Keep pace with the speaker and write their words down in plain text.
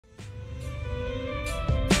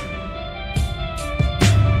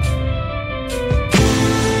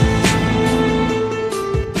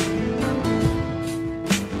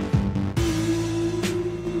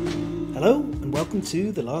welcome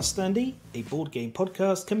to The Last Standee, a board game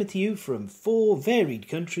podcast coming to you from 4 varied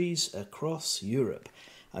countries across Europe.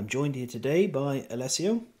 I'm joined here today by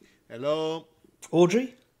Alessio. Hello.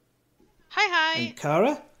 Audrey. Hi. And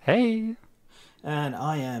Cara. Hey. And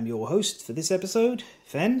I am your host for this episode,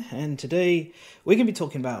 Fen, and today we're going to be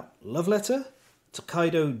talking about Love Letter,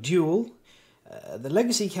 Tokaido Duel, the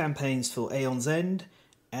legacy campaigns for Aeon's End,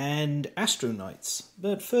 and Astro Knights.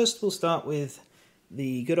 But first we'll start with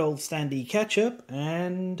the good old Standee catch-up,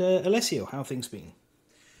 and Alessio, how things been?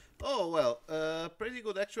 Oh, well, pretty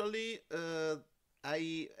good actually.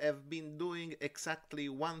 I have been doing exactly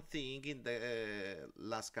one thing in the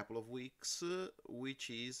last couple of weeks, which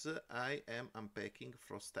is I am unpacking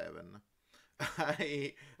Frosthaven.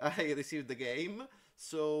 I received the game,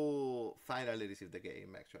 so finally received the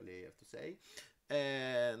game actually, I have to say.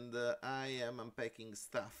 And I am unpacking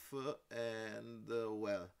stuff, and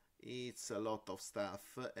well, it's a lot of stuff,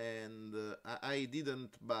 and I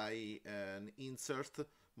didn't buy an insert,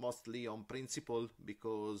 mostly on principle,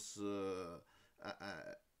 because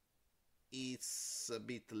it's a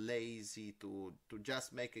bit lazy to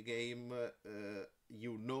just make a game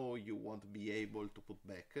you know you won't be able to put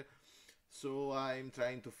back. So I'm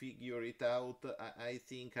trying to figure it out. I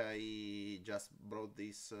think I just brought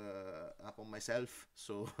this up on myself.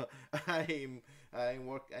 So I'm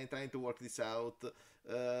trying to work this out.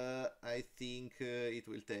 I think it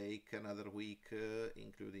will take another week,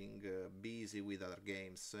 including busy with other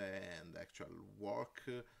games and actual work,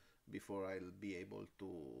 before I'll be able to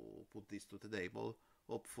put this to the table.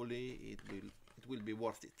 Hopefully it will be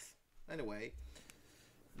worth it. Anyway,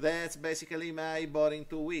 that's basically my boring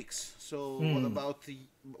 2 weeks. So what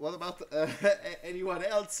about anyone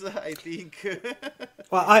else? I think.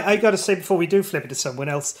 Well, I got to say before we do flip it to someone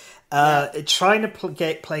else, trying to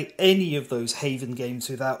play any of those Haven games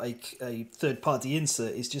without a third-party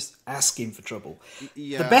insert is just asking for trouble.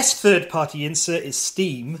 Yeah. The best third-party insert is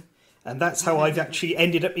Steam, and that's how I've actually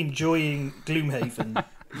ended up enjoying Gloomhaven.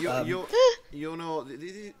 You know,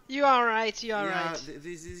 You are right. Right.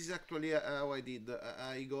 This is actually how I did.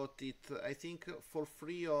 I got it, I think, for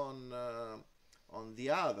free on the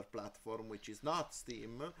other platform, which is not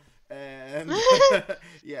Steam. And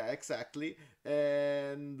yeah, exactly.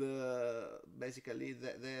 And basically,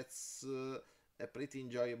 that's a pretty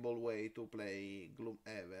enjoyable way to play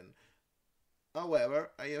Gloomhaven.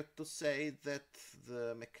 However, I have to say that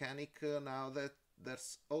the mechanic, now that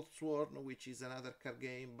there's Oathsworn, which is another card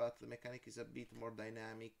game, but the mechanic is a bit more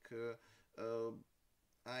dynamic.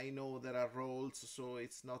 I know there are rolls, so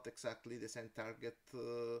it's not exactly the same target,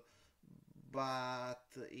 but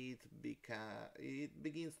it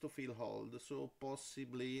begins to feel old. So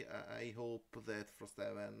possibly, I hope that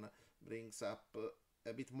Frosthaven brings up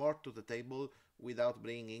a bit more to the table without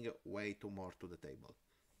bringing way too more to the table.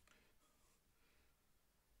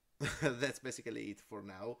 That's basically it for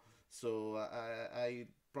now. So I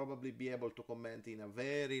probably be able to comment in a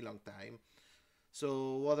very long time.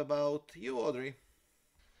 So what about you, Audrey?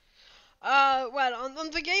 Well,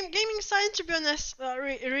 on the gaming side, to be honest,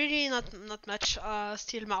 really not much.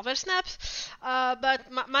 Still Marvel Snaps. But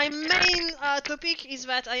my main topic is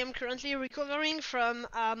that I am currently recovering from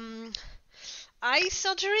eye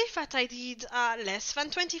surgery that I did less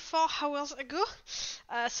than 24 hours ago,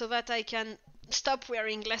 so that I can stop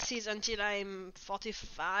wearing glasses until I'm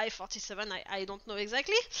 45, 47, I don't know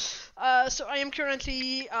exactly. So I am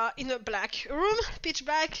currently in a black room, pitch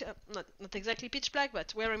black, not exactly pitch black,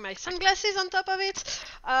 but wearing my sunglasses on top of it,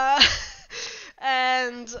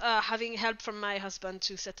 and having help from my husband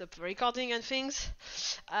to set up the recording and things.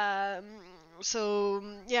 So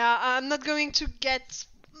yeah, I'm not going to get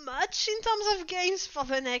much in terms of games for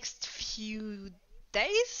the next few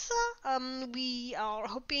days. We are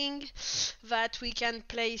hoping that we can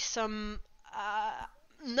play some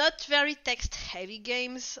not very text-heavy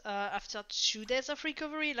games after 2 days of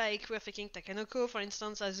recovery, like we're thinking Takanoko, for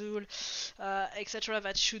instance, Azul, etc.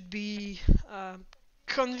 That should be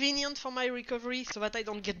convenient for my recovery so that I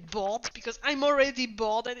don't get bored, because I'm already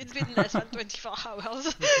bored and it's been less than 24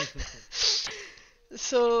 hours.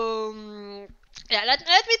 So yeah, let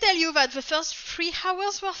me tell you that the first 3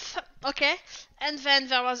 hours were okay, and then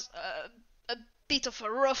there was a bit of a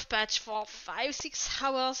rough patch for 5-6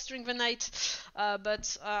 hours during the night,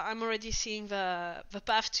 but I'm already seeing the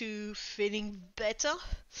path to feeling better.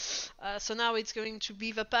 So now it's going to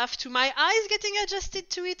be the path to my eyes getting adjusted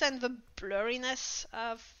to it and the blurriness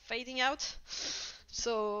fading out.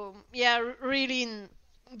 So yeah, really,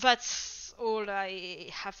 that's all I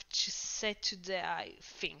have to say today, I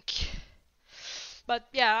think. But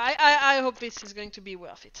yeah, I hope this is going to be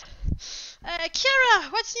worth it.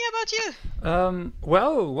 Kiara, what's new about you?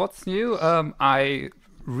 Well, what's new? I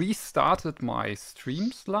restarted my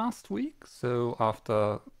streams last week. So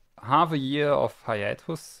after half a year of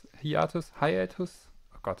hiatus.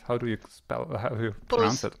 Oh God, how do you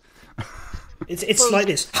pronounce it? It's like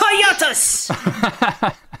this. Hiatus!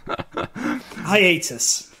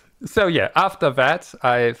 Hiatus. So yeah, after that,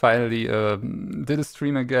 I finally did a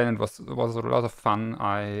stream again. It was a lot of fun.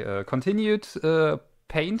 I continued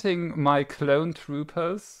painting my clone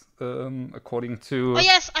troopers according to... Oh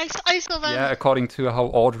yes, I saw them. Yeah, according to how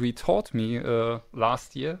Audrey taught me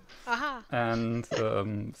last year. Aha. And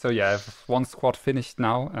so yeah, I have one squad finished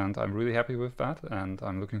now, and I'm really happy with that. And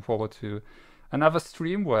I'm looking forward to another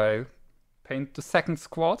stream where I paint the second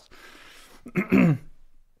squad.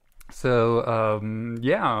 So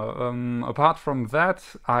apart from that,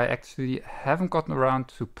 I actually haven't gotten around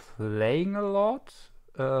to playing a lot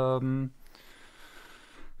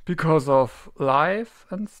because of life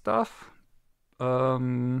and stuff.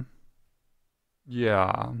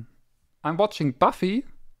 Yeah, I'm watching Buffy.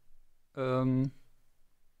 Buffy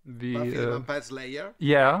the Vampire Slayer.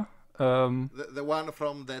 Yeah. The one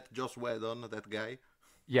from that Joss Whedon, that guy.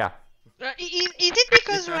 Yeah. Is it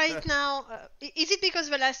because right now? Is it because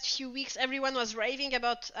the last few weeks everyone was raving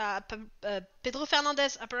about Pedro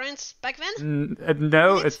Fernandez's appearance back then?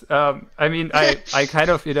 No, it's. I mean, I kind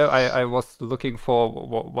of, I was looking for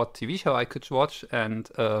what TV show I could watch, and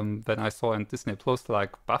then I saw in Disney Plus like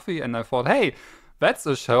Buffy, and I thought, hey, that's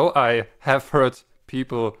a show I have heard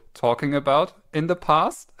people talking about in the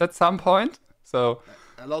past at some point. So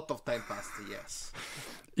a lot of time passed, yes.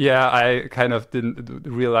 Yeah, I kind of didn't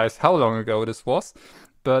realize how long ago this was,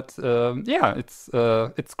 but yeah, it's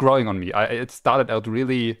growing on me. It started out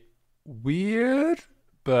really weird,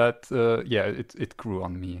 but yeah, it grew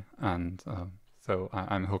on me, and so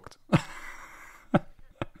I'm hooked.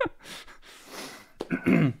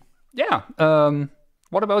 Yeah.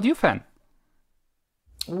 What about you, Fan?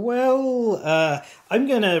 Well, I'm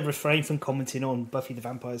going to refrain from commenting on Buffy the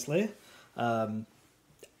Vampire Slayer.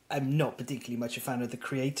 I'm not particularly much a fan of the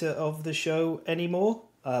creator of the show anymore,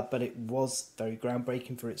 but it was very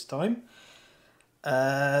groundbreaking for its time.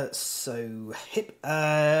 So,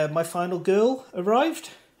 my final girl arrived.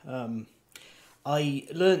 I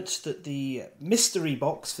learnt that the mystery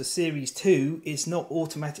box for Series 2 is not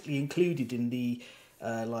automatically included in the,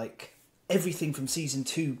 everything from Season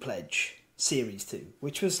 2 pledge, Series 2,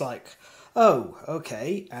 which was like... Oh,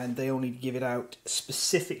 okay, and they only give it out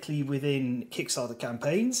specifically within Kickstarter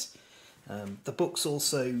campaigns. The book's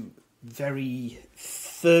also very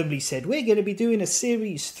firmly said, we're going to be doing a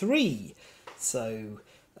Series 3, so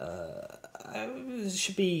it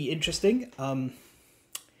should be interesting.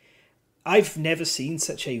 I've never seen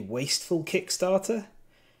such a wasteful Kickstarter.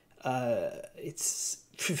 It's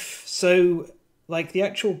so, the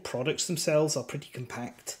actual products themselves are pretty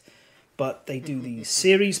compact. But they do these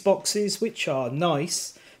series boxes, which are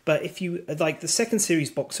nice. But if you, the second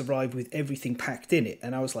series box arrived with everything packed in it.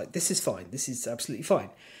 And I was like, this is fine. This is absolutely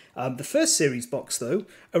fine. The first series box, though,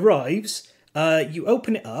 arrives. You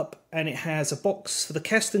open it up, and it has a box for the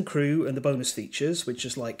cast and crew and the bonus features, which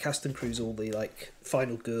is cast and crew's all the,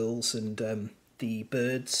 Final Girls and the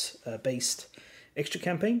Birds based extra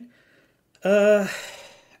campaign.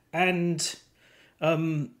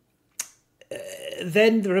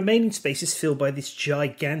 Then the remaining space is filled by this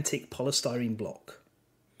gigantic polystyrene block.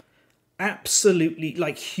 Absolutely,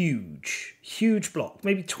 huge block,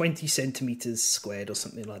 maybe 20 centimeters squared or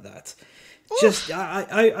something like that. Just,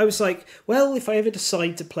 I was like, well, if I ever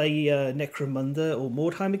decide to play Necromunda or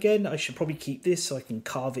Mordheim again, I should probably keep this so I can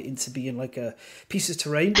carve it into being a piece of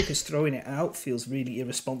terrain, because throwing it out feels really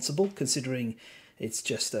irresponsible, considering it's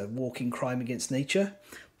just a walking crime against nature.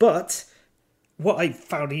 But... what I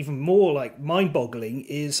found even more mind-boggling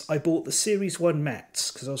is I bought the Series 1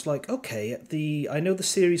 mats, because I was like, okay, I know the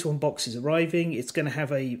Series 1 box is arriving. It's going to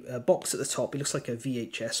have a box at the top. It looks like a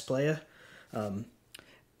VHS player,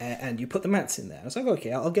 and you put the mats in there. I was like,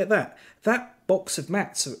 okay, I'll get that. That box of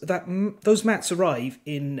mats, those mats arrive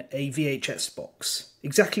in a VHS box,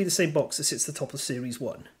 exactly the same box that sits at the top of Series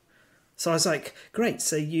 1. So I was like, great.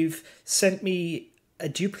 So you've sent me a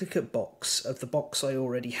duplicate box of the box I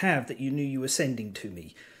already have that you knew you were sending to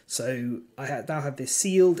me. So I now have this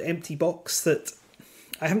sealed, empty box that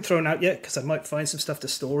I haven't thrown out yet, because I might find some stuff to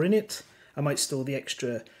store in it. I might store the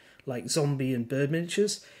extra, zombie and bird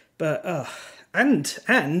miniatures. But, and to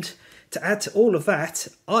add to all of that,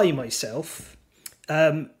 I myself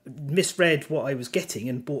misread what I was getting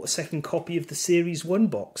and bought a second copy of the Series 1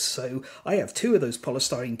 box. So I have 2 of those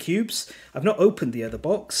polystyrene cubes. I've not opened the other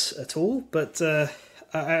box at all, but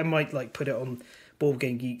I might like put it on Board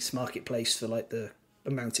Game Geek's marketplace for like the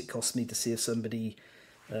amount it costs me to see if somebody,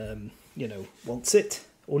 wants it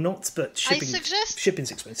or not. But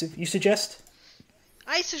shipping's expensive. You suggest?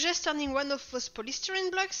 I suggest turning one of those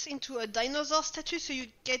polystyrene blocks into a dinosaur statue so you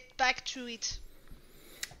get back to it.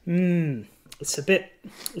 It's a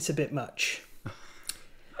bit much.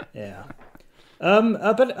 Yeah.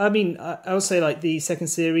 But I mean, I would say like the second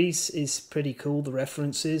series is pretty cool. The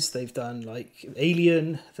references they've done, like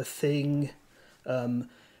Alien, The Thing, the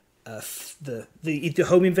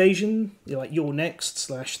Home Invasion, like You're Next /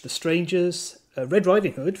 The Strangers, Red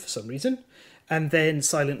Riding Hood for some reason, and then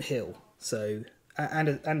Silent Hill. So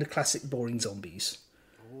and the classic boring zombies.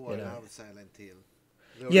 Oh, I love Silent Hill.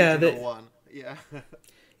 The one. Yeah.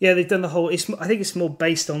 Yeah, they've done the whole. I think it's more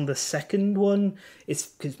based on the second one.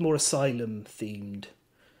 It's more asylum themed.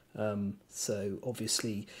 So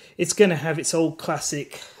obviously, it's going to have its old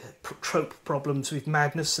classic trope problems with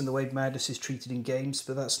madness and the way madness is treated in games.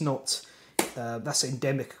 But that's not. That's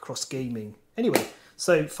endemic across gaming. Anyway,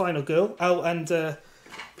 so Final Girl. Oh, and the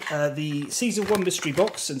Season 1 mystery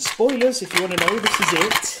box. And spoilers, if you want to know, this is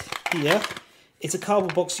it. Here, it's a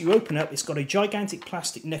cardboard box you open up. It's got a gigantic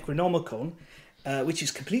plastic Necronomicon. Which is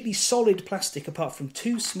completely solid plastic apart from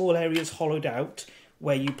 2 small areas hollowed out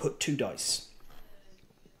where you put 2 dice.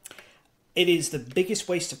 It is the biggest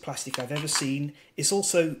waste of plastic I've ever seen. It's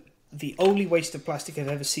also the only waste of plastic I've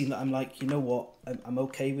ever seen that I'm like, you know what, I'm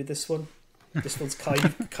okay with this one. This one's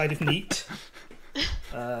kind of neat.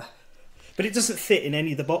 But it doesn't fit in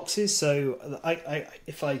any of the boxes, so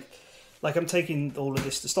I'm taking all of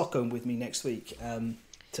this to Stockholm with me next week.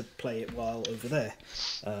 To play it while over there.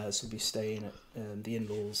 So we'll be staying at the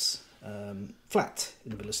in-laws flat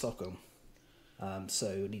in the middle of Stockholm. So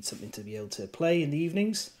I need something to be able to play in the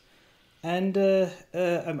evenings. And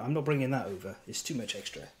I'm not bringing that over. It's too much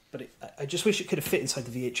extra. But I just wish it could have fit inside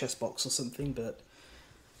the VHS box or something, but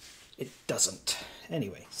it doesn't.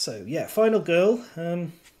 Anyway, so yeah, Final Girl.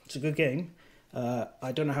 It's a good game.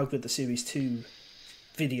 I don't know how good the Series 2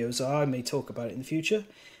 videos are. I may talk about it in the future.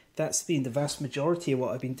 That's been the vast majority of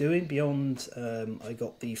what I've been doing. Beyond, I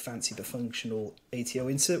got the fancy but functional ATO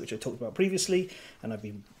insert, which I talked about previously, and I've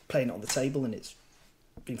been playing it on the table, and it's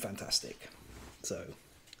been fantastic. So,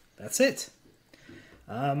 that's it.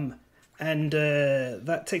 And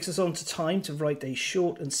that takes us on to time to write a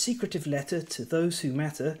short and secretive letter to those who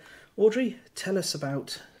matter. Audrey, tell us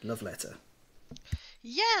about Love Letter.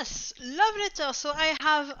 Yes, love letter. So I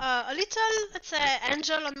have a little, let's say,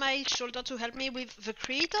 angel on my shoulder to help me with the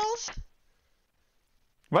creators.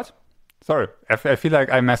 What? Sorry, I feel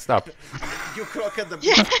like I messed up. You croak at the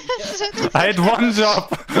Yes. I had one job.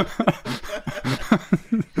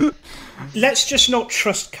 Let's just not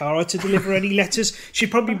trust Cara to deliver any letters.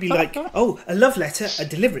 She'd probably be like, oh, a love letter, and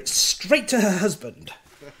deliver it straight to her husband.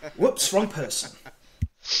 Whoops, wrong person.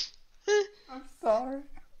 I'm sorry.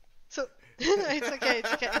 So, it's okay.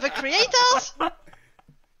 The creators?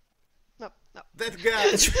 No. That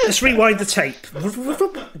guy. Let's rewind the tape.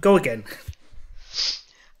 Go again.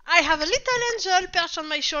 I have a little angel perched on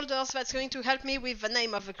my shoulders that's going to help me with the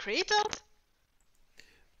name of the creators.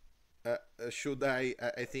 Should I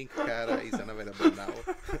think Cara is unavailable now.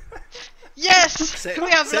 Yes! We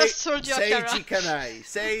have lost soldier Cara.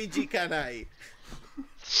 Seiji Kanai.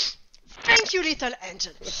 Thank you, little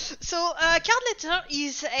angel. So, Card Letter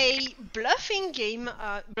is a bluffing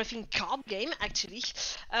card game, actually,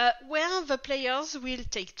 where the players will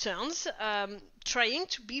take turns trying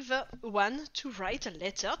to be the one to write a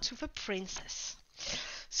letter to the princess.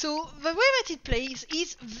 So, the way that it plays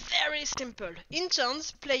is very simple. In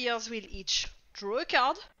turns, players will each draw a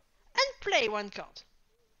card and play one card.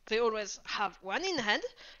 They always have one in hand,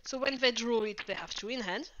 so when they draw it, they have 2 in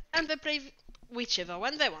hand, and they play whichever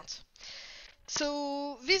one they want.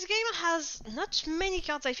 So this game has not many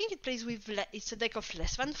cards. I think it plays with it's a deck of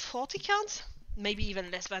less than 40 cards, maybe even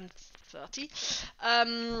less than 30.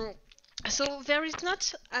 So there is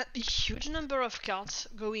not a huge number of cards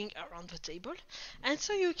going around the table, and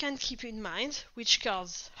so you can keep in mind which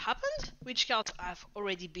cards happened, which cards have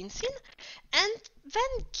already been seen, and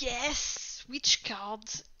then guess which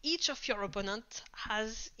cards each of your opponent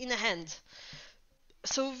has in hand.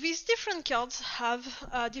 So these different cards have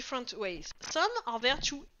different ways. Some are there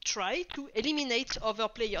to try to eliminate other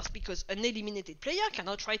players, because an eliminated player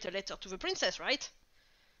cannot write a letter to the princess, right?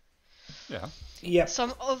 Yeah. Yep.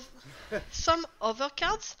 Some other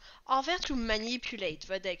cards are there to manipulate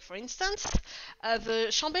the deck. For instance, the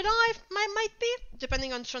Chambellan might be,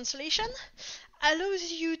 depending on translation,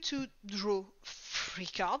 allows you to draw 3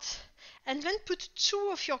 cards and then put 2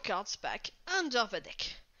 of your cards back under the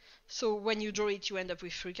deck. So when you draw it, you end up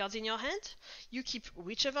with 3 cards in your hand. You keep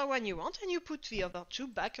whichever one you want, and you put the other 2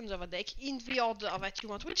 back under the deck in the order that you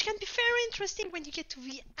want, which can be very interesting when you get to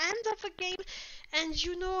the end of the game and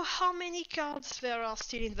you know how many cards there are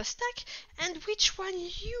still in the stack and which one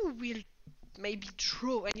you will maybe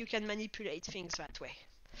draw, and you can manipulate things that way.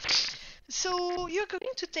 So you're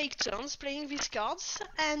going to take turns playing these cards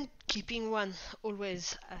and keeping one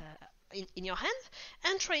always in your hand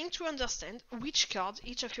and trying to understand which card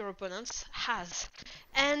each of your opponents has,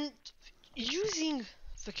 and using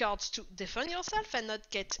the cards to defend yourself and not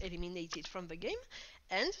get eliminated from the game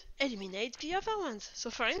and eliminate the other ones. So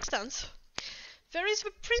for instance, there is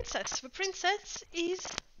the princess. The princess is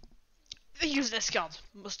a useless card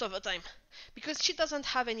most of the time because she doesn't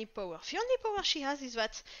have any power. The only power she has is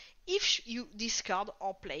that if you discard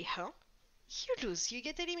or play her, you lose, you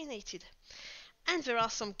get eliminated. And there are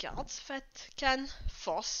some cards that can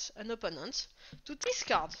force an opponent to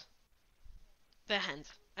discard their hand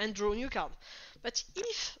and draw a new card. But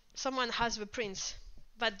if someone has the prince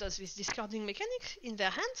that does this discarding mechanic in their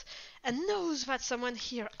hand and knows that someone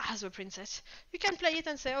here has the princess, you can play it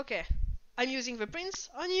and say, okay, I'm using the prince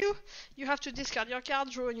on you, you have to discard your card,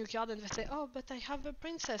 draw a new card, and they say, oh, but I have the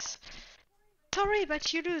princess. Sorry,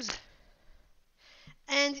 but you lose.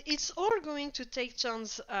 And it's all going to take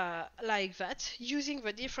turns like that, using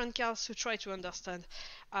the different cards to try to understand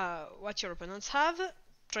what your opponents have,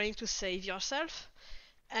 trying to save yourself,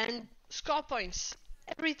 and score points.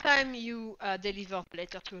 Every time you deliver a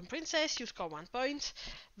letter to a princess, you score 1 point.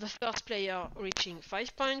 The first player reaching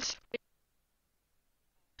 5 points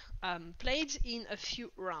played in a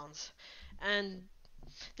few rounds. And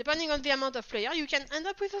depending on the amount of player, you can end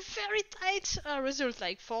up with a very tight result,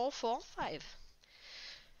 like 4-4-5.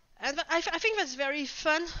 And I think that's very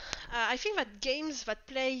fun. I think that games that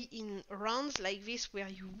play in rounds like this, where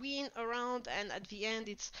you win a round and at the end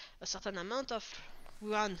it's a certain amount of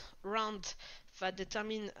one round that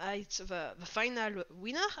determine it's the final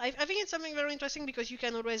winner, I think it's something very interesting because you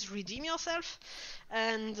can always redeem yourself,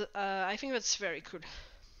 and I think that's very cool.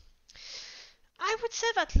 I would say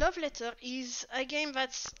that Love Letter is a game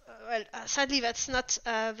that's, sadly that's not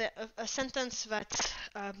a sentence that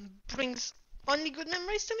brings only good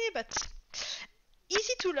memories to me, but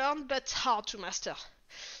easy to learn but hard to master.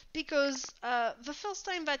 Because the first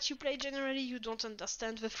time that you play, generally you don't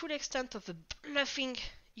understand the full extent of the bluffing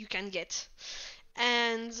you can get.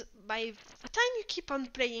 And by the time you keep on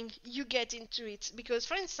playing, you get into it. Because,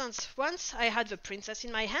 for instance, once I had the princess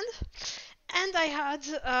in my hand, and I had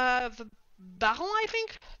the baron, I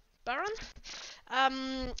think? Baron?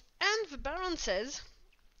 And the baron says,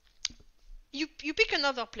 you pick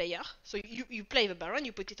another player, so you play the baron,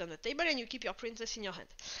 you put it on the table, and you keep your princess in your hand.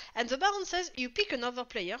 And the baron says, you pick another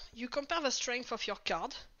player, you compare the strength of your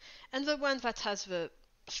card, and the one that has the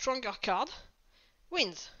stronger card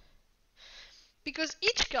wins. Because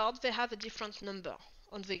each card, they have a different number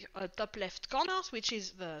on the top left corners, which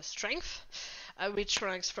is the strength, which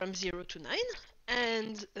ranks from 0 to 9,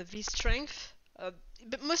 and this strength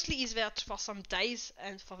but mostly is there for some dice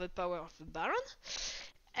and for the power of the baron.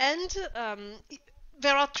 And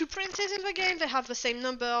there are 2 princes in the game, they have the same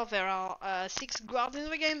number. There are 6 guards in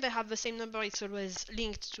the game, they have the same number. It's always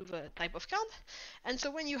linked to the type of card. And so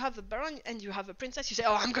when you have the baron and you have a princess, you say,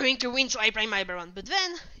 oh, I'm going to win, so I play my baron. But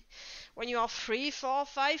then, when you are 3, 4,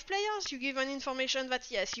 5 players, you give an information that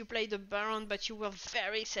yes, you played the baron, but you were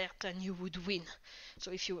very certain you would win. So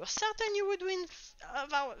if you were certain you would win,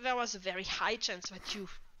 there was a very high chance that you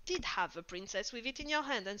did have a princess with it in your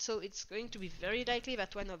hand, and so it's going to be very likely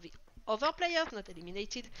that one of the other players, not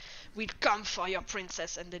eliminated, will come for your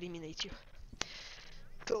princess and eliminate you.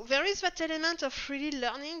 So there is that element of really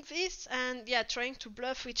learning this and trying to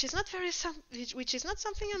bluff, which is not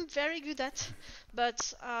something I'm very good at.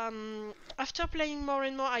 But after playing more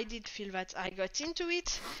and more, I did feel that I got into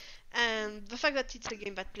it, and the fact that it's a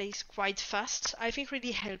game that plays quite fast, I think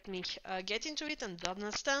really helped me get into it and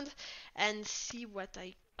understand and see what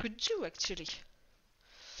I could do actually.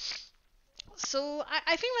 So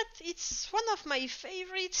I think that it's one of my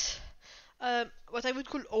favorite what I would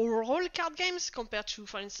call overall card games compared to,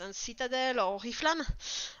 for instance, Citadel or Riflam.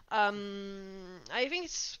 I think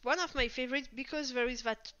it's one of my favorite because there is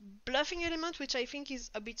that bluffing element, which I think is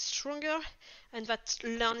a bit stronger, and that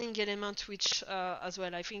learning element, which as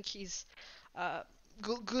well I think is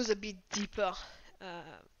goes a bit deeper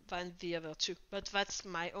than the other two. But that's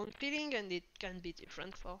my own feeling, and it can be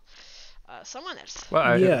different for someone else.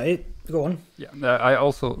 Well, Go on. Yeah, I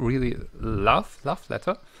also really love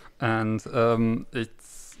Letter, and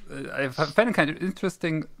I find it kind of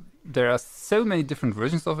interesting. There are so many different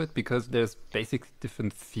versions of it because there's basically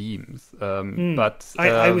different themes. But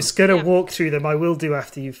I was going to walk through them. I will do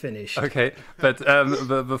after you finish. Okay, but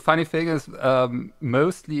the funny thing is,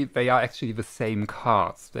 mostly they are actually the same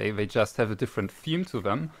cards. They just have a different theme to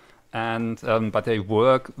them, and but they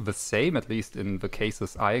work the same, at least in the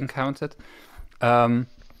cases I encountered.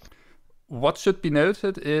 What should be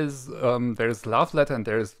noted is there's Love Letter and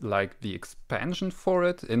there's like the expansion for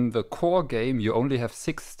it. In the core game, you only have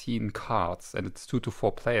 16 cards and it's 2 to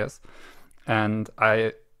 4 players. And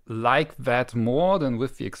I like that more than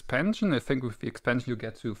with the expansion. I think with the expansion you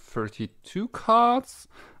get to 32 cards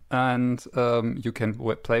and you can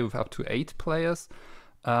play with up to 8 players.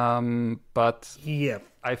 But yeah,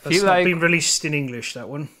 I that's feel not like been released in English, that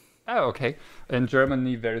one. Oh, okay. In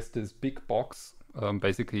Germany, there is this big box,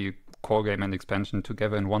 basically core game and expansion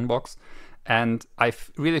together in one box. And I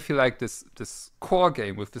really feel like this core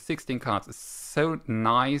game with the 16 cards is so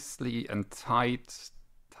nicely and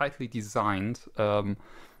tightly designed.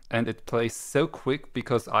 And it plays so quick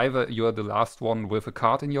because either you're the last one with a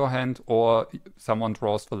card in your hand or someone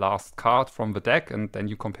draws the last card from the deck and then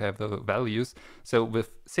you compare the values. So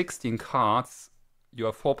with 16 cards, you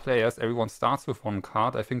are 4 players, everyone starts with 1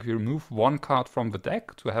 card. I think we remove 1 card from the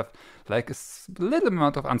deck to have like a little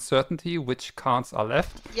amount of uncertainty which cards are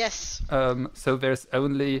left. Yes. So there's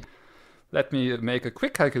only, let me make a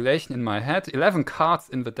quick calculation in my head, 11 cards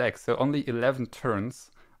in the deck, so only 11 turns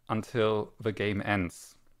until the game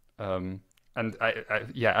ends. And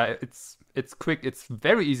it's quick, it's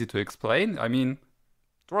very easy to explain. I mean,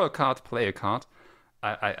 draw a card, play a card.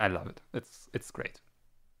 I love it. It's great.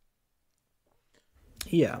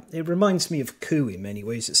 Yeah, it reminds me of Coup in many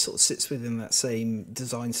ways. It sort of sits within that same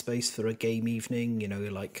design space for a game evening, you know,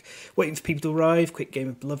 like waiting for people to arrive, quick game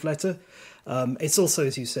of Love Letter. It's also,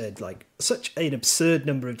 as you said, like such an absurd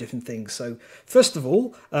number of different things. So first of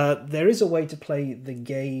all, there is a way to play the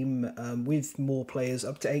game with more players,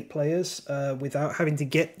 up to 8 players, without having to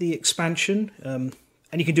get the expansion. And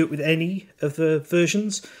you can do it with any of the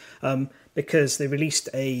versions because they released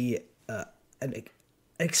an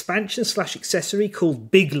expansion / accessory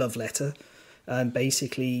called Big Love Letter.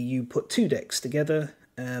 Basically, you put 2 decks together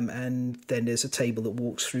and then there's a table that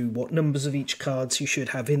walks through what numbers of each cards you should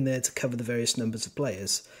have in there to cover the various numbers of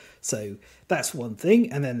players. So that's one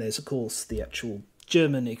thing. And then there's, of course, the actual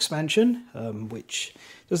German expansion, which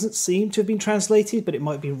doesn't seem to have been translated, but it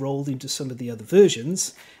might be rolled into some of the other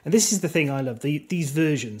versions. And this is the thing I love, these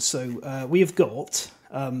versions. So we have got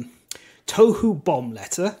Tohu Bomb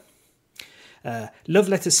Letter, Love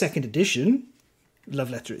Letter 2nd Edition,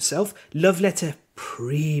 Love Letter itself, Love Letter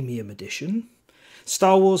Premium Edition,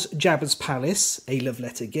 Star Wars Jabba's Palace, a Love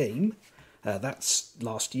Letter game, that's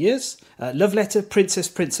last year's, Love Letter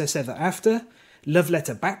Princess Ever After, Love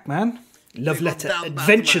Letter Batman, Love Letter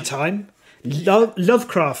Adventure Time,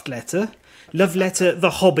 Lovecraft Letter, Love Letter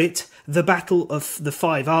The Hobbit, The Battle of the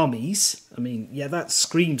 5 Armies. I mean, yeah, that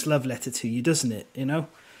screams Love Letter to you, doesn't it? You know,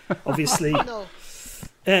 obviously. No.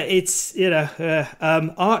 It's, you know,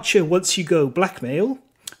 Archer Once You Go Blackmail,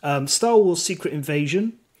 Star Wars Secret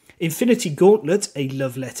Invasion, Infinity Gauntlet, a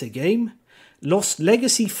Love Letter game, Lost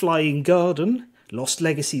Legacy Flying Garden, Lost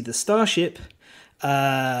Legacy The Starship,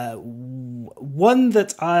 one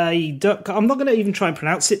that I'm not going to even try and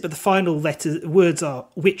pronounce it, but the final words are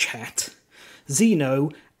Witch Hat,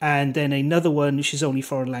 Xeno, and then another one which is only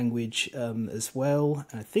foreign language as well.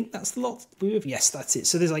 I think that's the lot. Yes, that's it.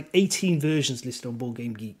 So there's like 18 versions listed on Board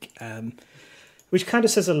Game Geek, which kind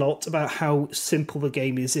of says a lot about how simple the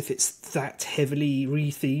game is if it's that heavily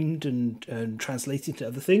rethemed and translated to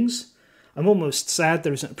other things. I'm almost sad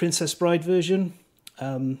there isn't a Princess Bride version.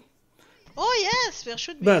 Oh yes, there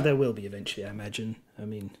should be. Well, there will be eventually, I imagine. I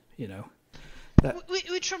mean, you know.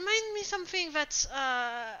 Which reminds me something that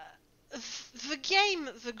the game,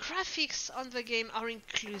 the graphics on the game are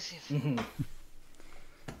inclusive. Mm-hmm.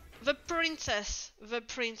 The princess, the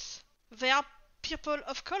prince, they are people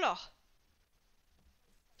of color,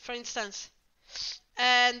 for instance,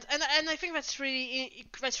 and I think that's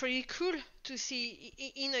really cool to see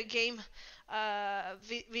in a game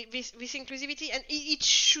this inclusivity, and it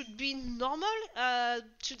should be normal.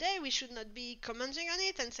 Today we should not be commenting on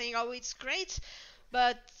it and saying, oh, it's great,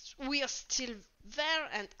 but we are still there,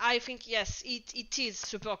 and I think yes, it is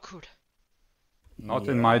super cool. Not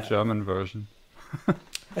in my German version.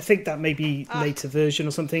 I think that may be later version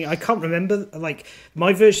or something. I can't remember. Like,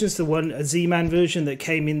 my version's the one, a Z-Man version that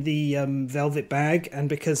came in the velvet bag, and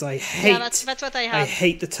because I hate... Yeah, that's what I had. I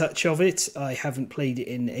hate the touch of it. I haven't played it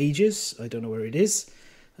in ages. I don't know where it is.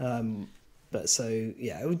 But so,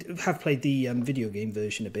 yeah, I would have played the video game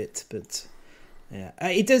version a bit, but... Yeah,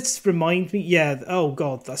 it does remind me. Yeah, oh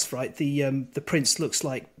god, that's right. The prince looks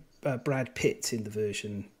like Brad Pitt in the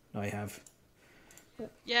version I have.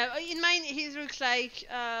 Yeah, in mine he looks like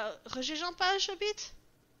Roger Jean Page a bit.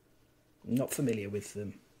 Not familiar with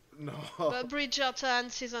them. No. But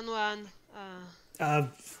Bridgerton season 1.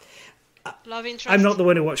 Love interest. I'm not the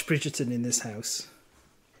one who watched Bridgerton in this house.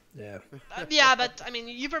 Yeah. Yeah, but I mean,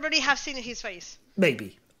 you probably have seen his face.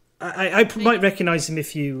 Maybe. I might recognise him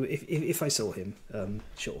if I saw him.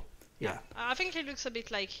 Sure. Yeah. I think he looks a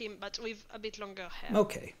bit like him, but with a bit longer hair.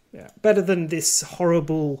 Okay. Yeah. Better than this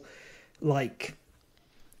horrible, like,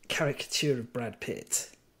 caricature of Brad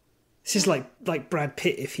Pitt. This is like Brad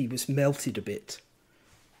Pitt if he was melted a bit.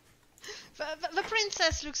 The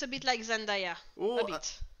princess looks a bit like Zendaya. A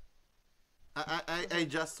bit. I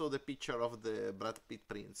just saw the picture of the Brad Pitt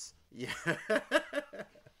prince. Yeah.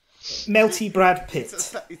 Melty Brad Pitt.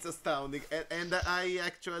 It's astounding. And I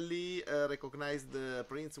actually recognized the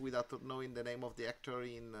prince without knowing the name of the actor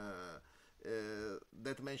in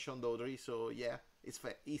that mentioned Audrey. So yeah,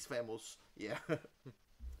 he's famous. Yeah.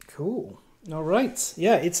 Cool. All right.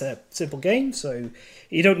 Yeah, it's a simple game, so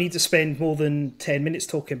you don't need to spend more than 10 minutes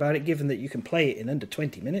talking about it, given that you can play it in under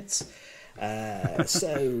 20 minutes.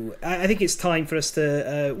 So I think it's time for us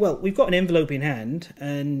to... well, we've got an envelope in hand,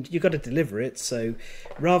 and you've got to deliver it, so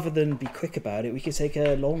rather than be quick about it, we could take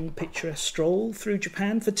a long picturesque stroll through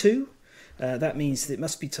Japan for 2. That means that it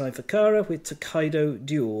must be time for Kara with Tokaido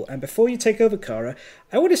Duel. And before you take over, Kara,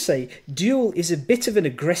 I want to say duel is a bit of an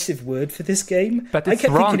aggressive word for this game. But it's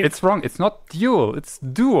wrong. It's wrong. It's not duel. It's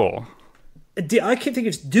duo. I keep thinking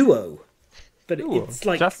it's duo. But duel. It's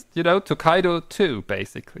like... Just, Tokaido 2,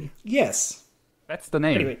 basically. Yes. That's the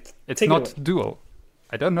name. Anyway, it's not duel.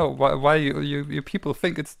 I don't know why you people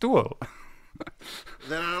think it's duel.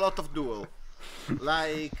 There are a lot of duel.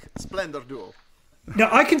 Like Splendor Duel. Now,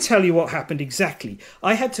 I can tell you what happened exactly.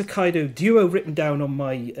 I had Tokaido Duo written down on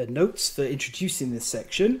my notes for introducing this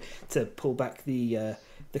section to pull back the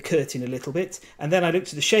curtain a little bit. And then I looked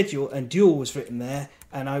at the schedule and Duel was written there.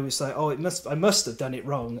 And I was like, oh, I must have done it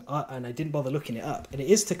wrong. And I didn't bother looking it up. And it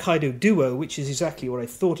is Tokaido Duo, which is exactly what I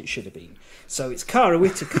thought it should have been. So it's Kara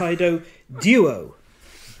with Tokaido Duo.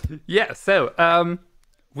 Yeah, so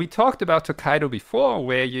we talked about Tokaido before,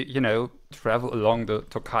 where you travel along the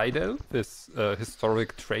Tokaido, this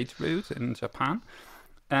historic trade route in Japan.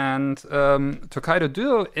 And Tokaido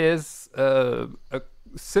Duo is a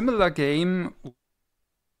similar game.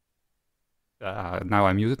 Now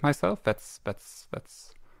I muted myself. That's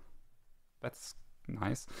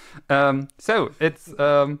nice. So it's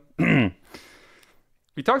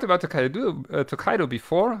we talked about Tokaido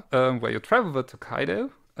before, where you travel with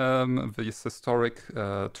Tokaido, this historic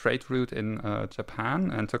trade route in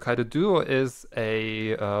Japan, and Tokaido Duo is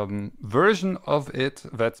a version of it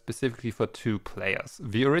that's specifically for 2 players.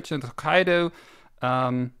 The original Tokaido.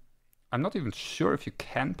 I'm not even sure if you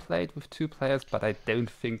can play it with 2 players, but I don't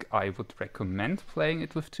think I would recommend playing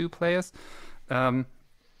it with 2 players.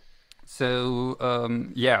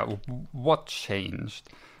 What changed?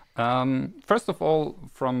 First of all,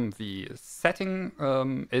 from the setting,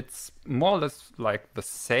 it's more or less like the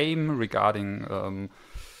same regarding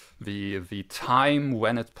the time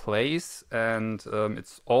when it plays, and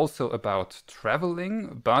it's also about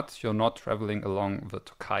traveling, but you're not traveling along the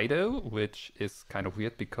Tokaido, which is kind of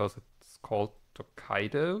weird because it's called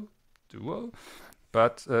Tokaido Duo,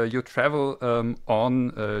 but you travel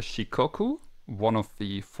on Shikoku, one of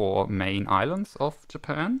the 4 main islands of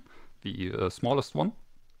Japan, the smallest one.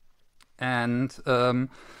 And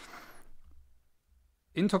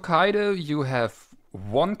in Tokaido, you have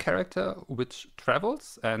 1 character which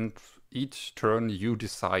travels, and each turn you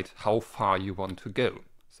decide how far you want to go.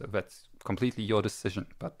 So that's completely your decision.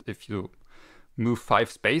 But if you move 5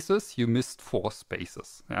 spaces, you missed 4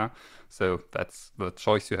 spaces. Yeah, so that's the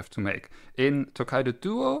choice you have to make. In Tokaido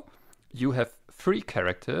Duo, you have 3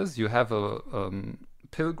 characters. You have a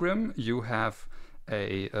pilgrim, you have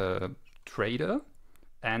a trader,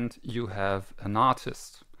 and you have an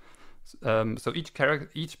artist. So each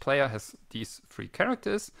player has these 3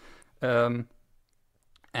 characters, and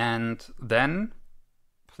then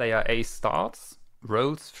player A starts,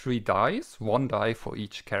 rolls 3 dice, 1 die for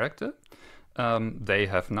each character. They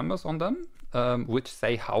have numbers on them, which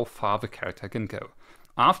say how far the character can go.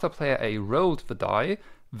 After player A rolled the die,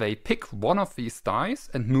 they pick one of these dice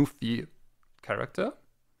and move the character.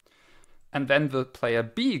 And then the player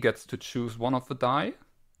B gets to choose one of the die,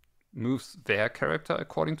 moves their character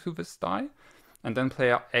according to this die. And then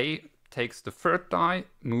player A takes the third die,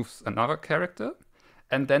 moves another character.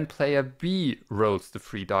 And then player B rolls the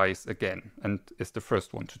 3 dice again and is the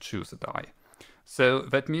first one to choose a die. So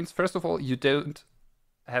that means, first of all, you don't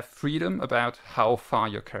have freedom about how far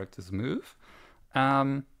your characters move.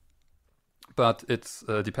 But it's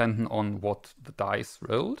dependent on what the dice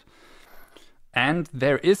rolled. And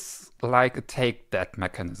there is like a take that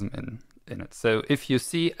mechanism in it. So if you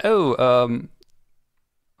see, I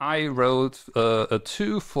rolled a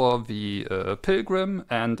 2 for the pilgrim,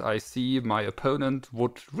 and I see my opponent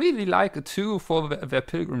would really like a 2 for their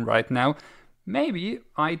pilgrim right now. Maybe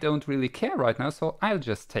I don't really care right now, so I'll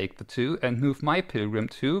just take the 2 and move my pilgrim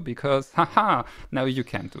too, because haha, now you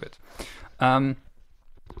can't do it.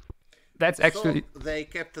 That's actually... So they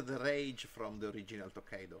kept the rage from the original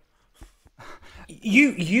Tokaido.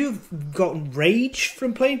 You've got rage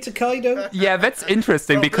from playing Tokaido? Yeah, that's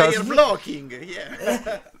interesting From because player blocking,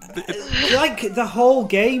 yeah. Like, the whole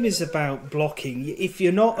game is about blocking. If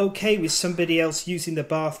you're not okay with somebody else using the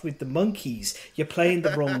bath with the monkeys, you're playing the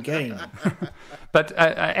wrong game. But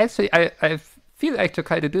I feel like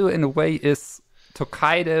Tokaido in a way is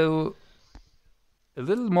Tokaido a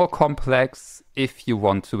little more complex if you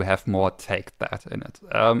want to have more take that in it.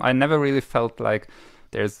 I never really felt like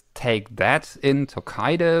there's take that in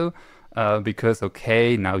Tokaido, because,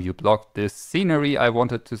 okay, now you blocked this scenery I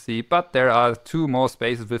wanted to see, but there are 2 more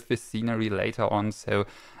spaces with this scenery later on, so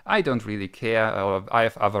I don't really care, or I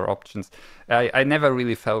have other options. I never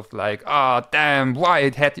really felt like, damn, why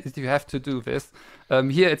did you have to do this?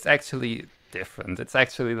 Here it's actually different. It's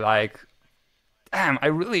actually like, damn, I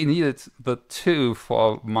really needed the 2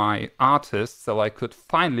 for my artists so I could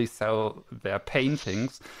finally sell their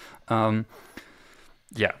paintings.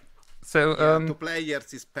 Yeah. So to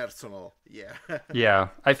players is personal. Yeah. Yeah,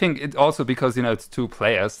 I think it also because it's 2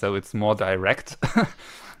 players, so it's more direct.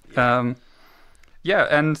 Yeah,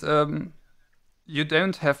 and you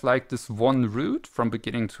don't have like this one route from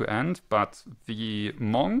beginning to end, but the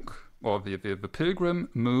monk or the pilgrim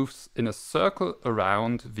moves in a circle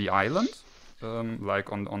around the island,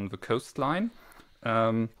 like on the coastline.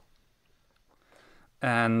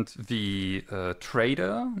 And the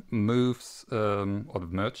trader moves, or the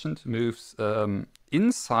merchant moves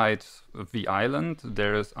inside the island.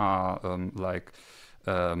 There are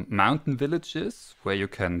mountain villages where you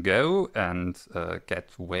can go and get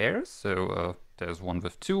wares. So there's one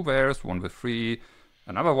with 2 wares, one with 3,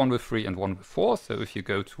 another one with 3, and one with 4. So if you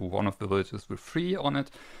go to one of the villages with 3 on it,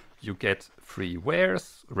 you get 3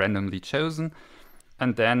 wares randomly chosen.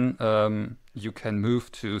 And then you can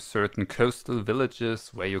move to certain coastal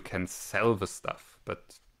villages where you can sell the stuff.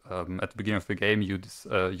 But at the beginning of the game, you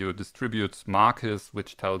distribute markers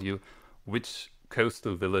which tell you which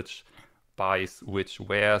coastal village buys which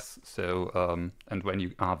wares. So and when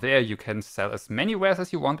you are there, you can sell as many wares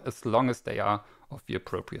as you want, as long as they are of the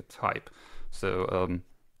appropriate type. So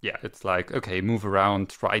yeah, it's like, okay, move around,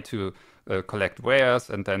 try to collect wares,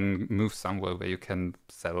 and then move somewhere where you can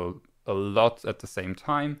sell a lot at the same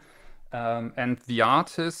time. And the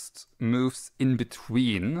artist moves in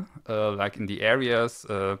between, like in the areas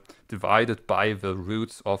divided by the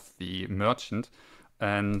routes of the merchant.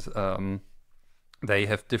 And they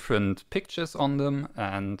have different pictures on them.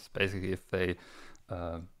 And basically, if they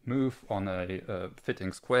move on a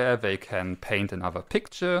fitting square, they can paint another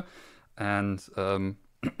picture. And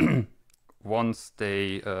once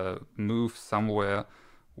they move somewhere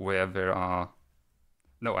where there are...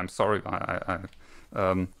 No, I'm sorry.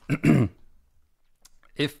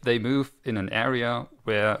 If they move in an area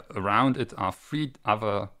where around it are 3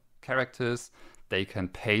 other characters, they can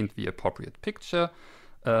paint the appropriate picture.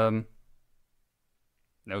 No,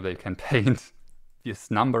 they can paint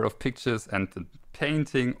this number of pictures, and the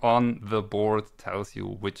painting on the board tells you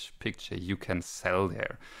which picture you can sell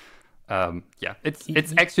there. Yeah,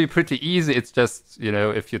 it's actually pretty easy. It's just,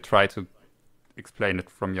 if you try to explain it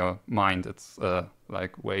from your mind, it's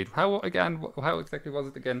like, wait, how exactly was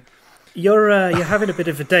it again? You're having a bit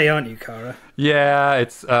of a day, aren't you, Kara? Yeah,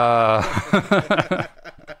 it's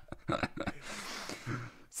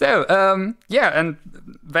so yeah, and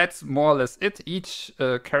that's more or less it. Each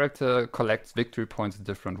character collects victory points a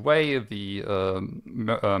different way. The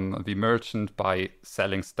merchant by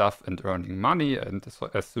selling stuff and earning money, and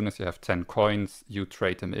as soon as you have 10 coins, you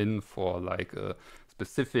trade them in for like a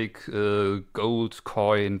specific gold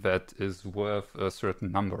coin that is worth a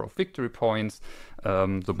certain number of victory points.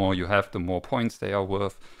 The more you have, the more points they are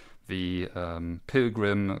worth. The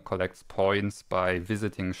pilgrim collects points by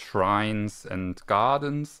visiting shrines and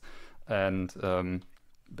gardens. and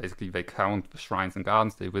basically they count the shrines and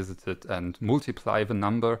gardens they visited and multiply the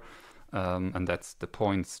number, and that's the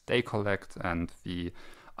points they collect, and the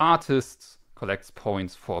artist collects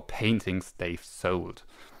points for paintings they've sold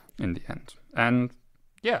in the end. And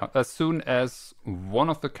yeah, as soon as one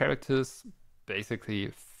of the characters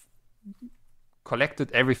basically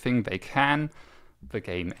collected everything they can, the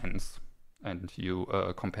game ends and you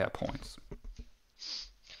compare points.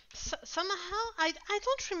 Somehow, I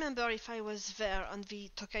don't remember if I was there on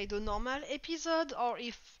the Tokaido normal episode or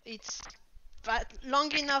if it's that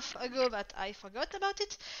long enough ago that I forgot about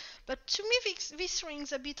it. But to me, this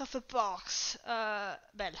rings a bit of a box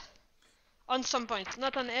bell. On some points.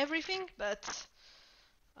 Not on everything, but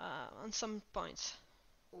on some points.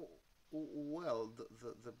 Well,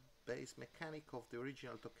 the base mechanic of the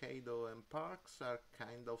original Tokaido and parks are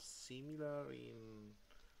kind of similar in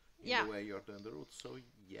the way you're doing the route, so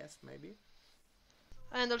yes, maybe.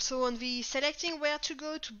 And also on the selecting where to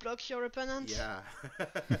go to block your opponent. Yeah.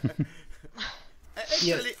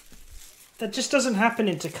 Actually, that just doesn't happen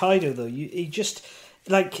in Tokaido though. You just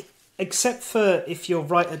like, except for if you're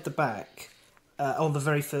right at the back on the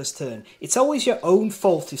very first turn, it's always your own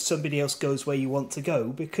fault if somebody else goes where you want to go,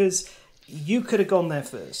 because you could have gone there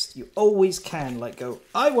first. You always can go,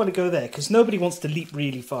 I want to go there, because nobody wants to leap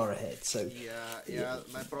really far ahead. So yeah.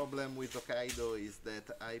 My problem with Tokaido is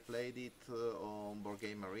that I played it on Board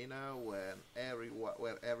Game Arena where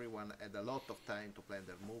everyone had a lot of time to plan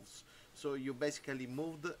their moves. So you basically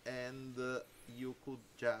moved and you could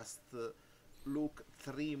just look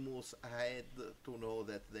 3 moves ahead to know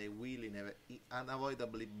that they will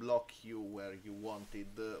unavoidably block you where you wanted,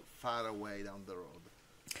 far away down the road.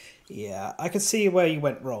 Yeah, I can see where you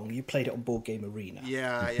went wrong. You played it on Board Game Arena.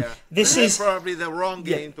 Yeah. This is probably the wrong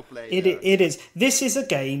game to play. It is. This is a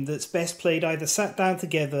game that's best played either sat down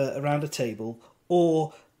together around a table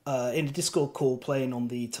or in a Discord call playing on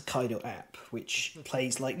the Tokaido app, which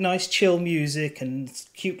plays nice chill music and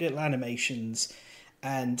cute little animations,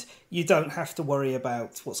 and you don't have to worry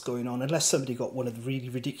about what's going on unless somebody got one of the really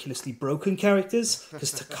ridiculously broken characters,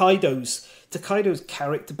 because Tokaido's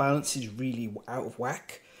character balance is really out of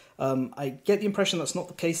whack. I get the impression that's not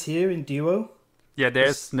the case here in Duo. Yeah,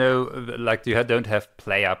 there's no you don't have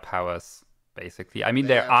player powers. Basically, I mean,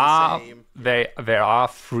 there are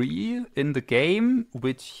 3 in the game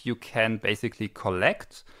which you can basically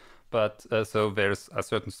collect, but so there's a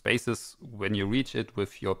certain spaces when you reach it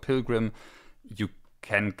with your pilgrim, you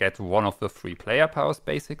can get one of the 3 player powers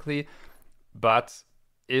basically. But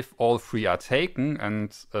if all 3 are taken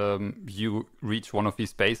and you reach one of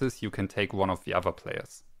these spaces, you can take one of the other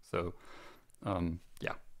players. So,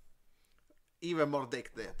 yeah. Even more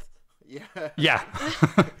deck death. Yeah. Yeah.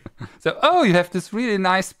 So, you have this really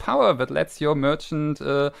nice power that lets your merchant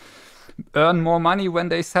earn more money when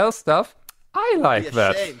they sell stuff. I like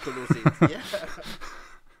that. Shame to lose it. Yeah.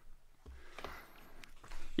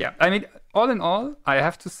 Yeah, I mean, all in all, I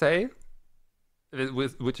have to say,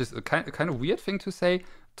 which is a kind of weird thing to say,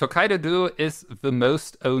 Tokaido Duo is the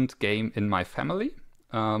most owned game in my family.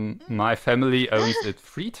 My family owns it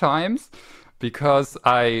 3 times because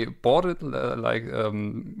I bought it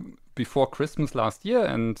before Christmas last year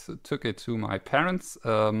and took it to my parents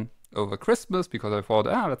over Christmas because I thought,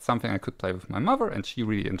 that's something I could play with my mother, and she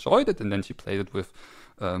really enjoyed it, and then she played it with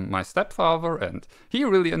my stepfather and he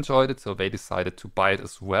really enjoyed it, so they decided to buy it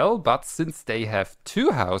as well. But since they have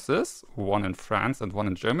 2 houses, one in France and one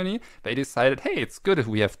in Germany, they decided, hey, it's good if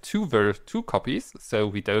we have 2 copies, so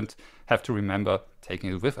we don't have to remember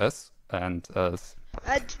taking it with us. And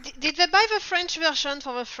did they buy the French version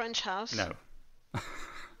for the French house? No.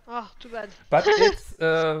 Oh, too bad. But it's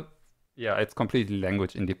it's completely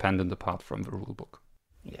language independent apart from the rule book.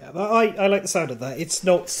 Yeah, but I like the sound of that. It's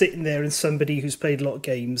not sitting there and somebody who's played a lot of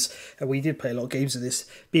games, and we did play a lot of games of this,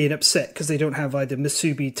 being upset because they don't have either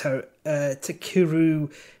Masubi,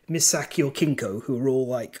 Takeru, Misaki, or Kinko, who are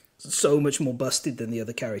all so much more busted than the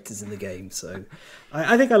other characters in the game. So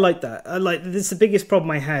I think I like that. This the biggest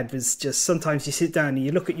problem I had was just sometimes you sit down and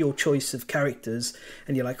you look at your choice of characters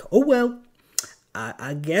and you're like, oh well,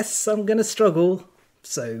 I guess I'm gonna struggle.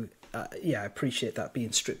 So I appreciate that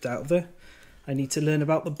being stripped out of there. I need to learn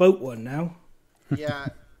about the boat one now. Yeah,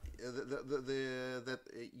 that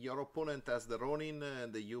your opponent has the Ronin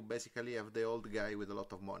and you basically have the old guy with a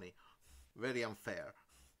lot of money. Very unfair.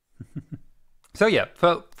 So yeah,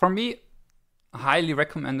 for me, highly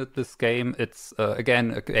recommended this game. It's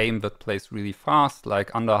again a game that plays really fast,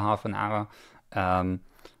 under half an hour,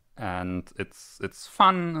 and it's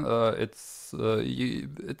fun. It's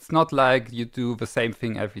not like you do the same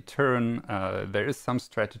thing every turn. There is some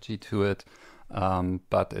strategy to it,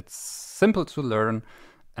 but it's simple to learn,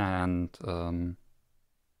 and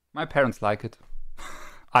my parents like it.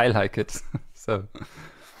 I like it. So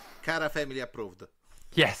Cara family approved.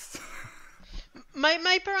 yes.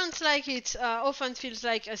 My parents like it. Often feels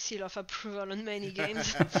like a seal of approval on many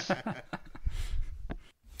games.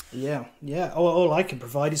 Yeah, yeah. All I can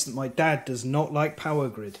provide is that my dad does not like Power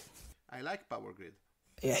Grid. I like Power Grid.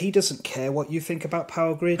 Yeah, he doesn't care what you think about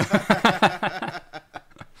Power Grid.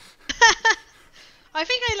 I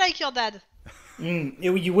think I like your dad.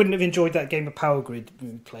 You wouldn't have enjoyed that game of Power Grid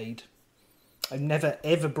we played. I've never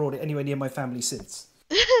ever brought it anywhere near my family since.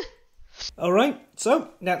 Alright, so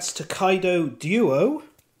that's Tokaido Duo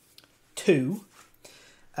 2.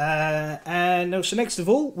 And so next of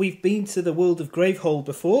all, we've been to the world of Gravehold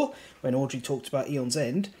before, when Audrey talked about Aeon's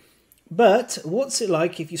End. But what's it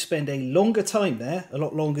like if you spend a longer time there, a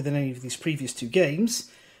lot longer than any of these previous two games,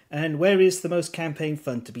 and where is the most campaign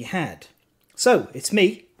fun to be had? So, it's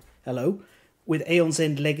me, hello, with Aeon's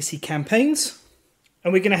End Legacy campaigns,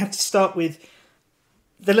 and we're going to have to start with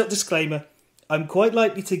the little disclaimer. I'm quite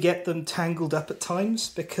likely to get them tangled up at times,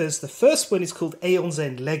 because the first one is called Aeon's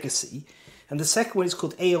End Legacy, and the second one is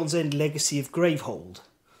called Aeon's End Legacy of Gravehold.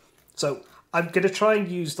 So I'm going to try and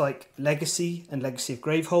use like Legacy and Legacy of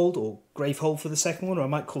Gravehold, or Gravehold for the second one, or I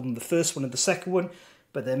might call them the first one and the second one,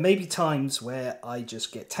 but there may be times where I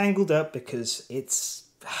just get tangled up because it's...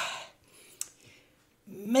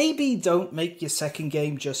 Maybe don't make your second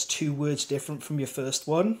game just 2 words different from your first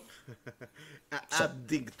one.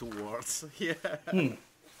 Adding to words. Yeah.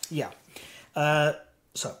 Yeah.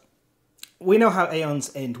 So, we know how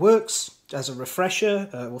Aeon's End works. As a refresher,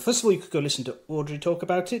 well, first of all, you could go listen to Audrey talk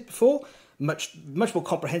about it before. Much more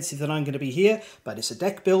comprehensive than I'm going to be here. But it's a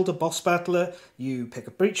deck builder, boss battler. You pick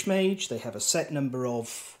a Breach Mage. They have a set number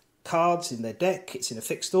of cards in their deck. It's in a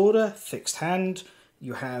fixed order, fixed hand.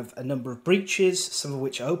 You have a number of breaches, some of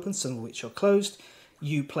which are open, some of which are closed.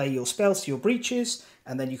 You play your spells to your breaches,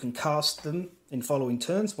 and then you can cast them in following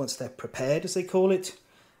turns once they're prepared, as they call it.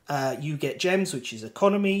 You get gems, which is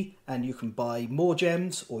economy, and you can buy more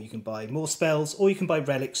gems, or you can buy more spells, or you can buy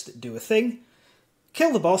relics that do a thing.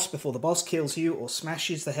 Kill the boss before the boss kills you, or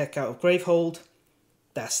smashes the heck out of Gravehold.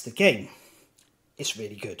 That's the game. It's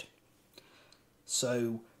really good.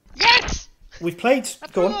 So... Yes! We've played...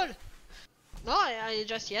 Go on. Approval! No, I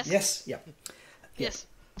just yes. Yes, yeah. Yes.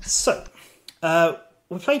 So,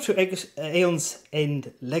 we played through Aeon's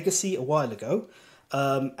End Legacy a while ago,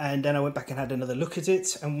 and then I went back and had another look at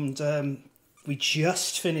it, and we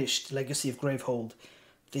just finished Legacy of Gravehold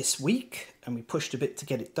this week, and we pushed a bit to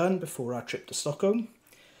get it done before our trip to Stockholm.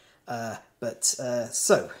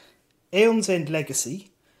 So, Aeon's End Legacy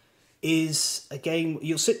is a game,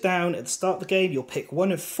 you'll sit down at the start of the game, you'll pick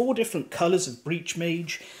one of 4 different colours of Breach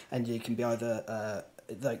Mage, and you can be either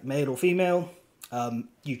like male or female.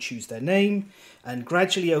 You choose their name, and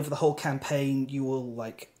gradually over the whole campaign you will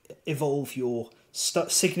like evolve your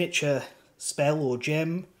signature spell or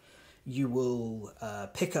gem. You will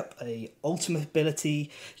pick up a ultimate ability.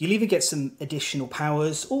 You'll even get some additional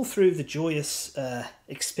powers, all through the joyous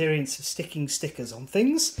experience of sticking stickers on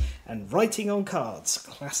things and writing on cards.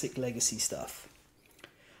 Classic Legacy stuff.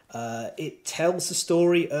 It tells the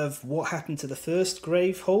story of what happened to the first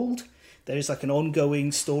Gravehold. There is like an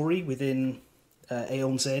ongoing story within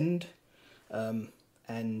Aeon's End,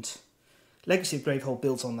 and Legacy of Gravehold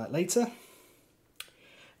builds on that later.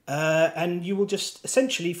 And you will just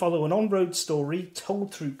essentially follow an on-road story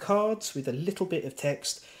told through cards with a little bit of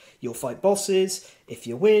text. You'll fight bosses. If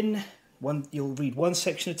you win, you'll read one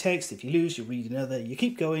section of text. If you lose, you'll read another. You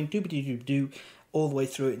keep going, do all the way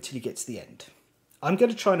through it until you get to the end. I'm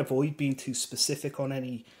going to try and avoid being too specific on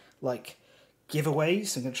any like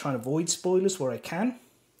giveaways. I'm going to try and avoid spoilers where I can.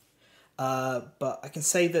 But I can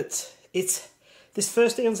say that this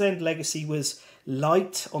first Aeon's End Legacy was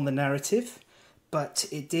light on the narrative, but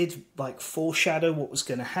it did like foreshadow what was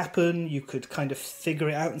going to happen. You could kind of figure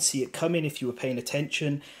it out and see it coming if you were paying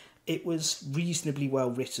attention. It was reasonably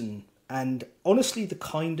well written, and honestly the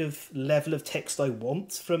kind of level of text I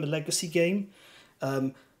want from a Legacy game.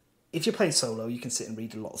 If you're playing solo, you can sit and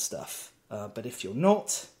read a lot of stuff. But if you're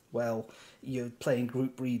not, well, you're playing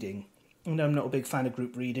group reading. And I'm not a big fan of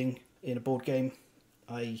group reading in a board game.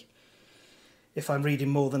 If I'm reading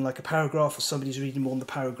more than like a paragraph, or somebody's reading more than the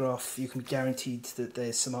paragraph, you can be guaranteed that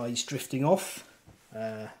there's some eyes drifting off.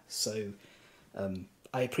 So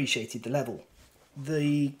I appreciated the level.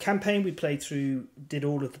 The campaign we played through did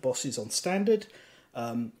all of the bosses on standard.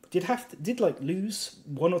 Did lose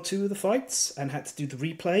 1 or 2 of the fights and had to do the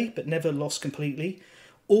replay, but never lost completely.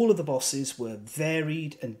 All of the bosses were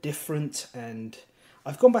varied and different, and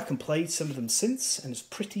I've gone back and played some of them since, and it's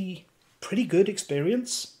pretty good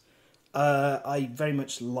experience. I very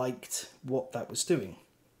much liked what that was doing.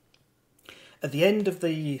 At the end of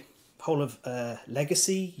the whole of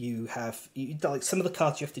Legacy, you like some of the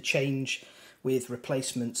cards you have to change with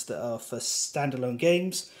replacements that are for standalone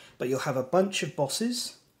games, but you'll have a bunch of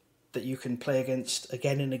bosses that you can play against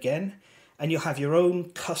again and again, and you'll have your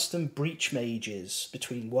own custom breach mages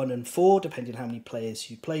between 1 and 4, depending on how many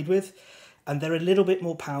players you played with, and they're a little bit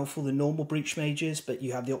more powerful than normal breach mages, but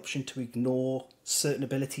you have the option to ignore certain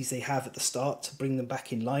abilities they have at the start to bring them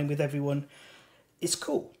back in line with everyone. It's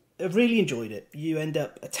cool. I really enjoyed it. You end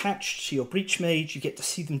up attached to your breach mage, you get to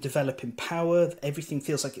see them develop in power, everything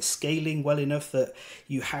feels like it's scaling well enough that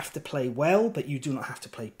you have to play well, but you do not have to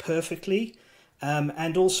play perfectly.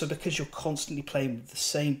 And also because you're constantly playing with the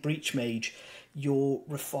same breach mage, you're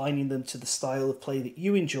refining them to the style of play that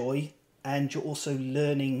you enjoy, and you're also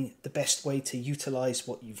learning the best way to utilise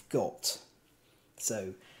what you've got.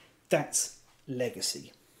 So that's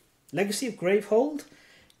Legacy. Legacy of Gravehold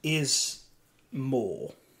is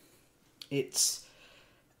more. It's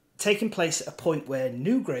taken place at a point where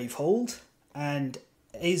New Gravehold and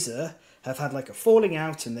Azer have had like a falling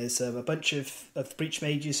out, and there's a bunch of breach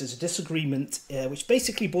mages. There's a disagreement, which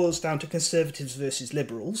basically boils down to conservatives versus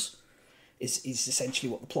liberals, is essentially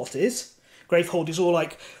what the plot is. Gravehold is all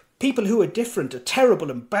like, people who are different are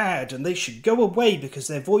terrible and bad, and they should go away because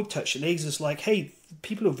they're void touch. And Azer's like, hey,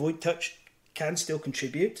 people who are void touch can still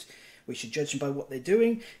contribute. We should judge them by what they're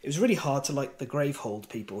doing. It was really hard to like the Gravehold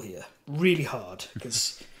people here. Really hard,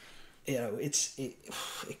 because you know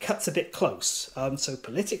it cuts a bit close. So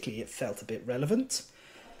politically it felt a bit relevant.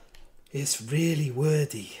 It's really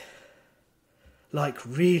wordy. Like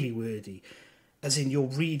really wordy. As in you're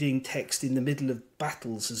reading text in the middle of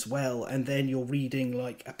battles as well, and then you're reading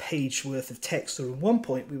like a page worth of text. Or at one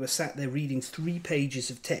point we were sat there reading 3 pages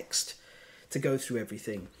of text to go through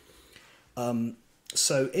everything.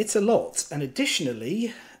 So it's a lot, and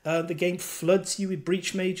additionally, the game floods you with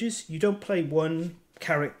breach mages. You don't play one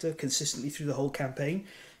character consistently through the whole campaign.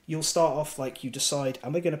 You'll start off like you decide,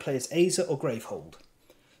 am I going to play as Azer or Gravehold?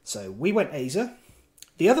 So we went Azer.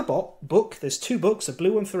 The other book, there's 2 books, a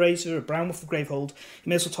blue one for Azer, a brown one for Gravehold. You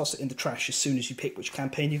may as well toss it in the trash as soon as you pick which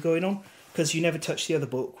campaign you're going on, because you never touch the other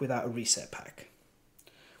book without a reset pack,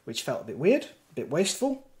 which felt a bit weird, a bit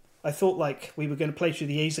wasteful. I thought like we were going to play through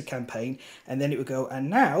the Azer campaign, and then it would go,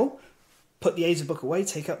 and now put the Azer book away,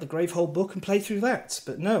 take out the Gravehold book and play through that.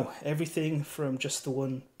 But no, everything from just the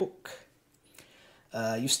one book.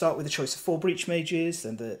 You start with a choice of 4 breach mages,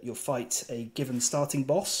 then you'll fight a given starting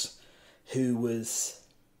boss who was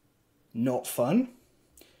not fun.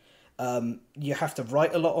 You have to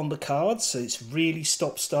write a lot on the cards, so it's really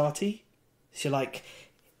stop-starty. So you're like,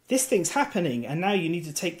 this thing's happening, and now you need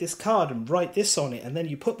to take this card and write this on it, and then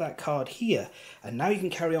you put that card here, and now you can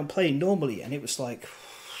carry on playing normally. And it was like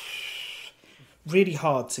really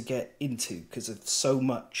hard to get into because of so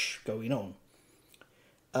much going on.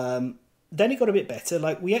 Then it got a bit better.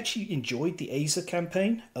 Like we actually enjoyed the Azer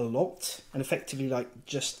campaign a lot, and effectively like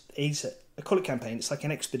just Azer. I call it campaign. It's like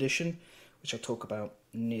an expedition, which I'll talk about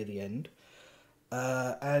near the end.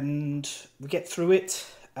 And we get through it.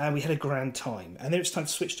 And we had a grand time. And then it was time to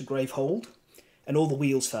switch to Gravehold, and all the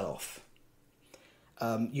wheels fell off.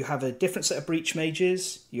 You have a different set of breach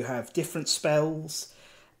mages, you have different spells,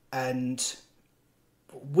 and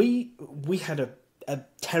we had a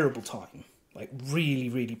terrible time. Like, really,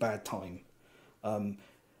 really bad time. I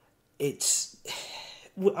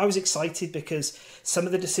was excited because some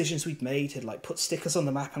of the decisions we'd made had like put stickers on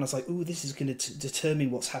the map, and I was like, ooh, this is going to determine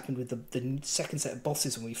what's happened with the second set of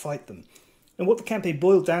bosses when we fight them. And what the campaign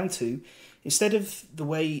boiled down to, instead of the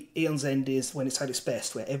way Aeon's End is when it's at its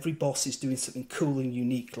best, where every boss is doing something cool and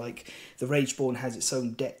unique, like the Rageborn has its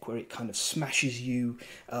own deck where it kind of smashes you,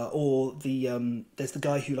 or there's the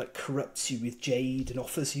guy who like corrupts you with jade and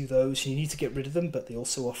offers you those, and you need to get rid of them, but they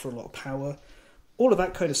also offer a lot of power. All of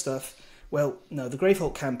that kind of stuff. Well, no, the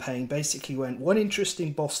Gravehold campaign basically went one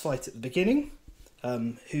interesting boss fight at the beginning,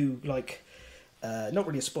 who like... not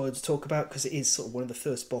really a spoiler to talk about because it is sort of one of the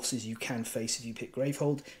first bosses you can face if you pick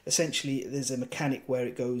Gravehold. Essentially, there's a mechanic where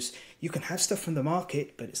it goes, you can have stuff from the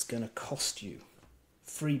market, but it's going to cost you.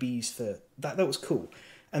 Freebies for that. That was cool.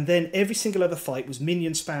 And then every single other fight was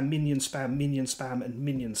minion spam, minion spam, minion spam, and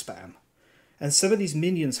minion spam. And some of these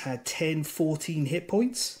minions had 10, 14 hit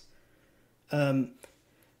points. And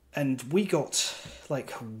we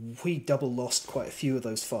double lost quite a few of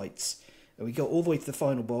those fights. And we got all the way to the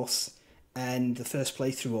final boss. And the first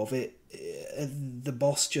playthrough of it, the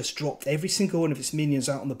boss just dropped every single one of its minions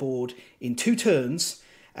out on the board in 2 turns,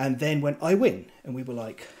 and then went, I win. And we were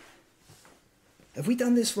like, have we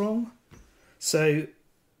done this wrong? So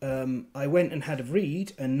I went and had a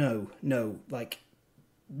read, and no, like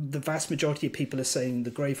the vast majority of people are saying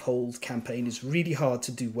the Gravehold campaign is really hard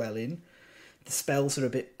to do well in. The spells are a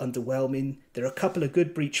bit underwhelming. There are a couple of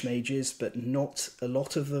good breach mages, but not a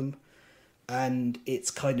lot of them, and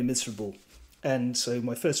it's kind of miserable. And so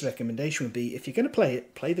my first recommendation would be, if you're going to play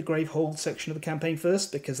it, play the Gravehold section of the campaign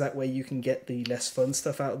first, because that way you can get the less fun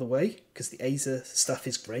stuff out of the way, because the Aza stuff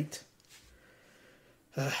is great.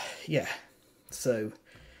 Yeah, so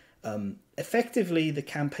effectively the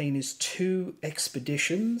campaign is 2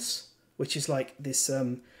 expeditions, which is like this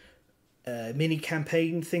mini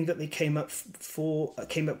campaign thing that they came up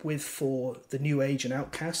with for the New Age and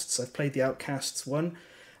Outcasts. I've played the Outcasts one,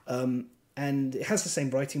 and it has the same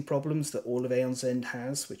writing problems that all of Aeon's End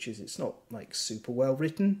has, which is it's not like super well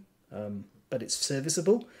written, but it's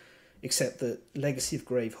serviceable, except that Legacy of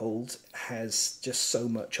Gravehold has just so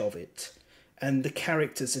much of it, and the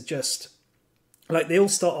characters are just like, they all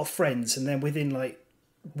start off friends, and then within like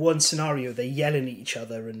one scenario they're yelling at each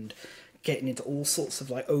other and getting into all sorts of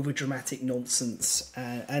like over dramatic nonsense,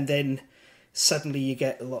 and then suddenly you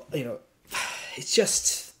get a lot, it's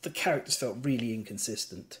just, the characters felt really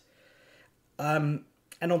inconsistent. And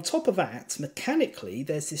on top of that, mechanically,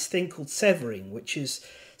 there's this thing called severing, which is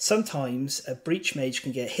sometimes a breach mage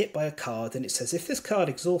can get hit by a card, and it says if this card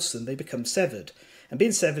exhausts them, they become severed. And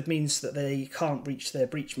being severed means that they can't reach their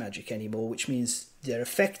breach magic anymore, which means they're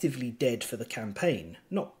effectively dead for the campaign.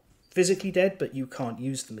 Not physically dead, but you can't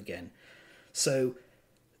use them again. So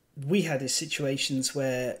we had these situations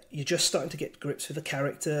where you're just starting to get grips with a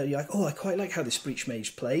character. You're like, oh, I quite like how this breach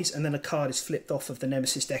mage plays. And then a card is flipped off of the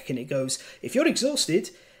Nemesis deck and it goes, if you're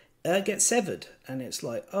exhausted, get severed. And it's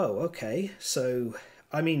like, oh, okay. So,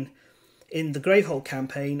 I mean, in the Gravehold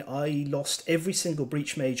campaign, I lost every single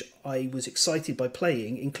breach mage I was excited by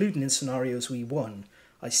playing, including in scenarios we won.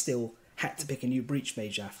 I still had to pick a new breach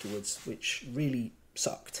mage afterwards, which really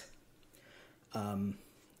sucked.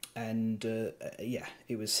 Yeah,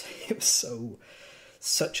 it was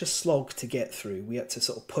such a slog to get through. We had to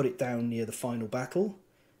sort of put it down near the final battle,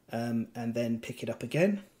 and then pick it up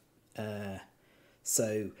again.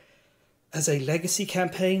 So as a Legacy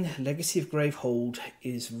campaign, Legacy of Gravehold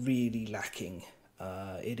is really lacking.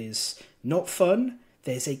 It is not fun.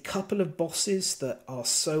 There's a couple of bosses that are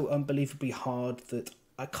so unbelievably hard that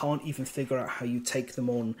I can't even figure out how you take them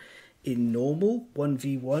on in normal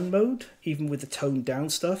 1v1 mode, even with the toned down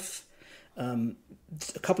stuff. A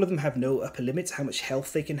couple of them have no upper limits how much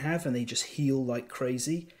health they can have, and they just heal like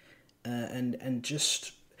crazy. And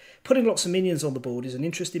just putting lots of minions on the board is an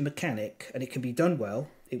interesting mechanic, and it can be done well.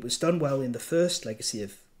 It was done well in the first Legacy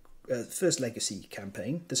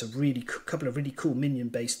campaign. There's a couple of really cool minion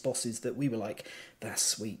based bosses that we were like, that's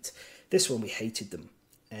sweet. This one we hated them,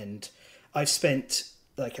 and I've spent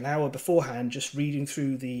like an hour beforehand just reading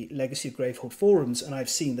through the Legacy of Gravehold forums, and I've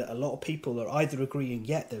seen that a lot of people are either agreeing,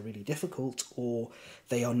 yeah, they're really difficult, or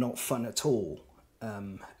they are not fun at all.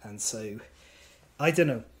 And so, I don't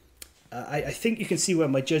know. I think you can see where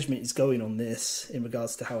my judgment is going on this in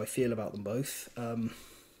regards to how I feel about them both.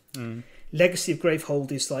 Legacy of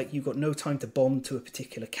Gravehold is like, you've got no time to bond to a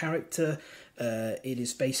particular character. It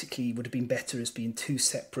is basically, would have been better as being 2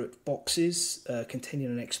 separate boxes containing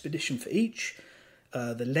an expedition for each.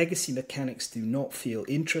 The Legacy mechanics do not feel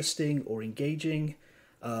interesting or engaging.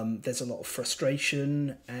 There's a lot of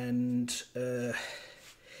frustration, and the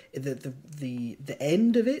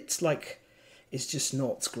end of it, like, is just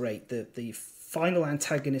not great. The final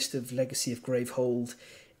antagonist of Legacy of Gravehold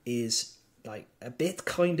is like a bit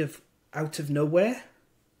kind of out of nowhere.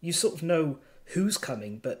 You sort of know who's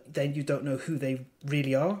coming, but then you don't know who they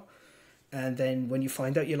really are. And then when you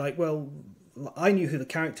find out, you're like, well, I knew who the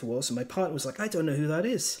character was, and my partner was like, I don't know who that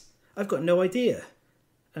is. I've got no idea.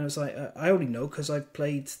 And I was like, I only know because I've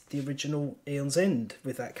played the original Aeon's End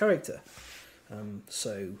with that character. And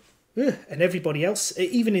everybody else,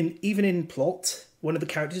 even in plot, one of the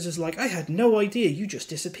characters is like, I had no idea, you just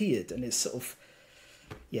disappeared. And it's sort of,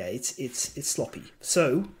 yeah, it's sloppy.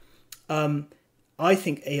 So, I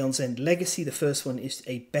think Aeon's End Legacy, the first one, is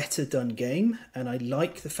a better done game, and I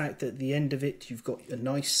like the fact that at the end of it, you've got a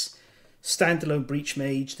nice standalone breach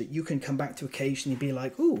mage that you can come back to occasionally and be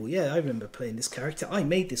like, oh yeah, I remember playing this character. I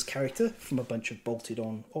made this character from a bunch of bolted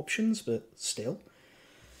on options, but still.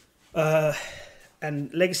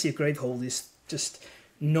 And Legacy of Gravehold is just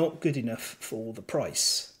not good enough for the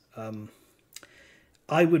price.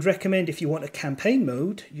 I would recommend, if you want a campaign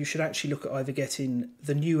mode, you should actually look at either getting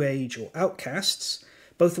the New Age or Outcasts,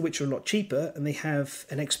 both of which are a lot cheaper, and they have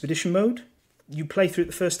an expedition mode. You play through it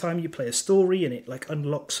the first time, you play a story, and it like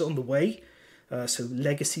unlocks on the way. So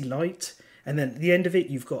Legacy Light, And then at the end of it,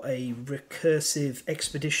 you've got a recursive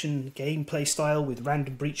expedition gameplay style with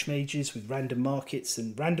random breach mages, with random markets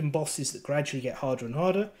and random bosses that gradually get harder and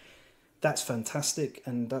harder. That's fantastic,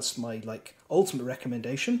 and that's my ultimate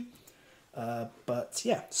recommendation. But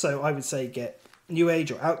yeah, so I would say get New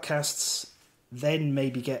Age or Outcasts, then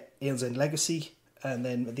maybe get Aeon's End Legacy, and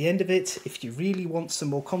then at the end of it, if you really want some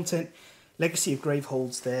more content, Legacy of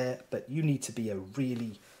Gravehold's there, but you need to be a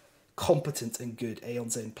really competent and good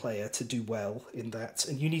Aeon's End player to do well in that,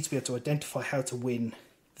 and you need to be able to identify how to win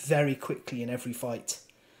very quickly in every fight,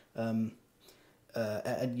 and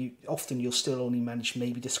you'll still only manage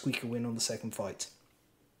maybe to squeak a win on the second fight.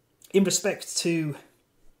 In respect to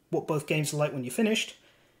what both games are like when you're finished,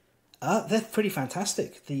 they're pretty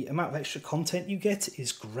fantastic. The amount of extra content you get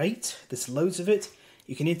is great. There's loads of it.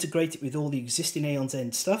 You can integrate it with all the existing Aeon's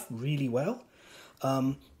End stuff really well.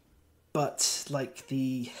 But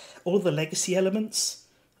all the legacy elements,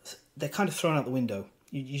 they're kind of thrown out the window.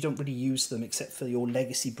 You don't really use them except for your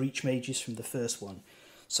legacy breach mages from the first one.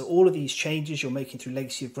 So all of these changes you're making through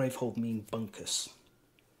Legacy of Gravehold mean bunkus.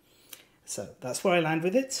 So that's where I land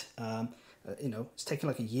with it. It's taken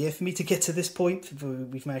a year for me to get to this point.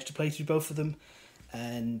 We've managed to play through both of them,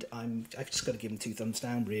 and I've just got to give them 2 thumbs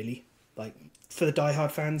down, really. For the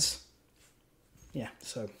diehard fans. Yeah.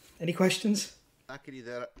 So, any questions? Actually,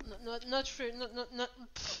 there. Not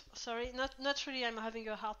sorry, not really. I'm having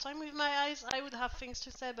a hard time with my eyes. I would have things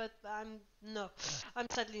to say, but I'm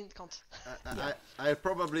sadly can't. I'll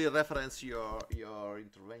probably reference your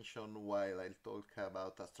intervention while I talk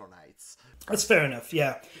about Astro Knights. That's fair enough.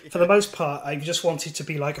 Yeah, for the most part, I just wanted to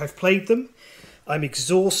be I've played them. I'm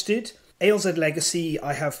exhausted. Aeon's End Legacy,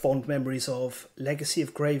 I have fond memories of. Legacy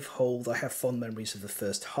of Gravehold, I have fond memories of the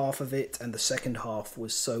first half of it, and the second half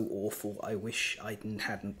was so awful, I wish I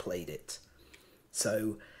hadn't played it.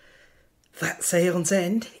 So, that's Aeon's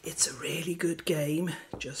End. It's a really good game,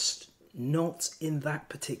 just not in that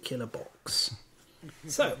particular box.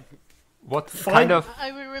 So,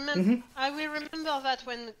 I will remember. Mm-hmm. I will remember that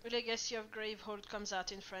when Legacy of Gravehold comes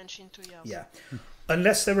out in French in 2 years. Yeah,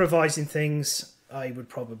 unless they're revising things, I would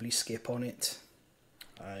probably skip on it.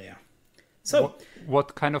 Yeah. So,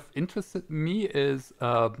 what kind of interested me is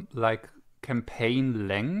campaign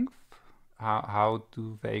length. How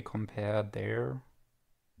do they compare there?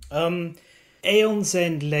 Aeon's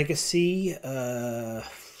End Legacy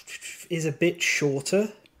is a bit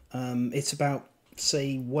shorter. It's about,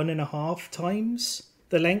 say, 1.5 times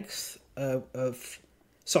the length of.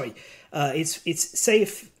 Sorry, it's say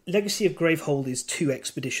if Legacy of Gravehold is 2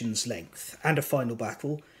 expeditions length and a final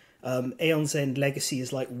battle. Aeon's End Legacy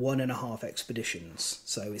is 1.5 expeditions,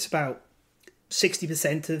 so it's about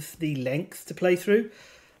 60% of the length to play through.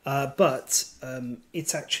 But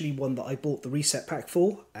it's actually one that I bought the reset pack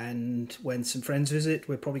for, and when some friends visit,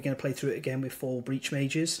 we're probably going to play through it again with 4 breach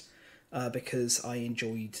mages, because I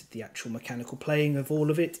enjoyed the actual mechanical playing of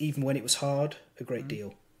all of it, even when it was hard, a great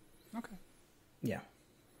deal. Okay. Yeah.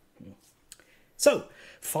 So,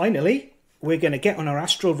 finally, we're going to get on our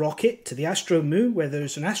Astro rocket to the Astro moon, where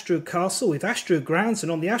there's an Astro castle with Astro grounds,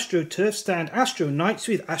 and on the Astro turf stand Astro Knights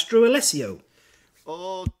with Astro Alessio.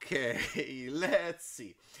 Okay, let's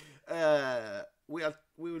see. We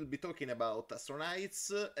will be talking about Astro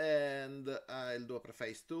Knights, and I'll do a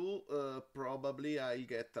preface too. Probably I'll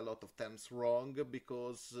get a lot of terms wrong,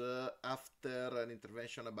 because after an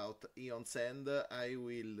intervention about Aeon's End, I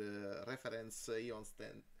will reference Aeon's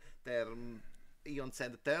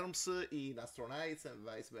End terms in Astro Knights and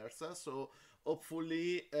vice versa. So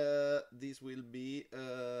hopefully this will be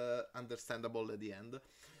understandable at the end.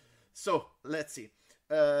 So let's see.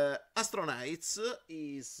 Astro Knights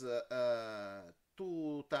is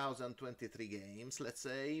 2023 games, let's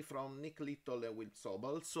say, from Nick Little and Will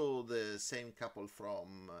Sobel, so the same couple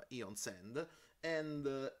from Aeon's End, and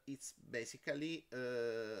it's basically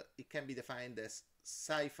it can be defined as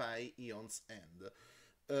sci-fi Aeon's End,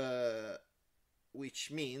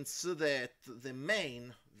 which means that the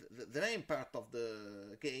main part of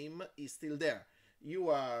the game is still there. You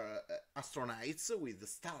are Astro Knights with the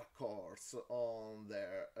star cores on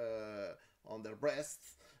their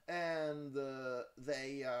breasts, and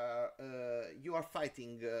you are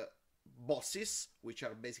fighting bosses, which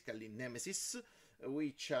are basically nemesis,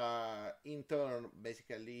 which are in turn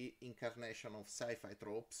basically incarnation of sci-fi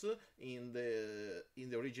tropes. In the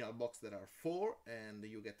original box there are 4, and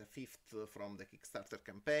you get a 5th from the Kickstarter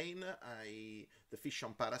campaign. The Fish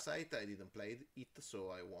on Parasite, I didn't play it,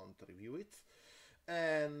 so I won't review it.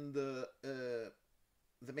 And the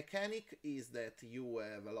mechanic is that you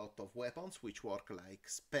have a lot of weapons which work like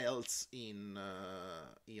spells in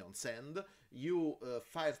Aeon's End. You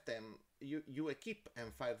fire them you equip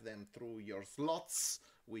and fire them through your slots,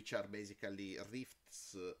 which are basically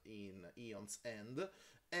rifts in Eon's End,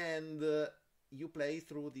 and you play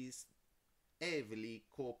through this heavily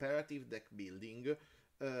cooperative deck building,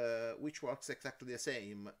 which works exactly the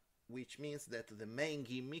same, which means that the main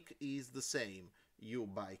gimmick is the same. You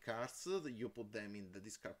buy cards, you put them in the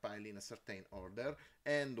discard pile in a certain order,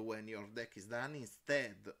 and when your deck is done,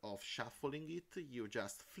 instead of shuffling it, you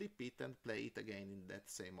just flip it and play it again in that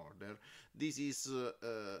same order. This is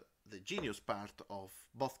the genius part of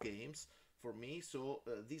both games for me, so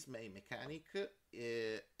this main mechanic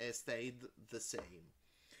has stayed the same.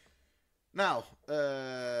 Now,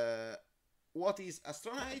 what is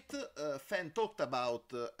Astro Knight? Fan talked about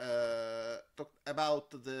the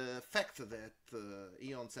fact that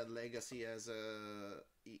Eon's End Legacy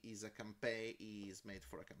is a campaign, is made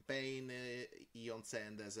for a campaign. Eon's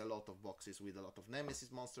End has a lot of boxes with a lot of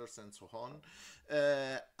Nemesis monsters and so on.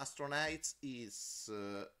 Astro Knight is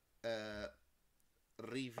a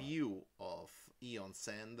review of Eon's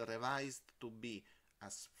End revised to be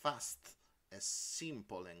as fast, as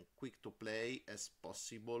simple and quick to play as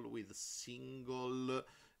possible with single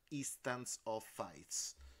instance of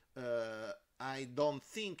fights. I don't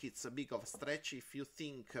think it's a big of a stretch if you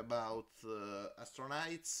think about Astro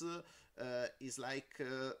Knights. Is like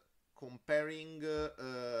comparing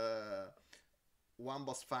one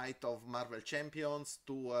boss fight of Marvel Champions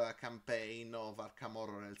to a campaign of Arkham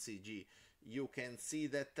Horror LCG. You can see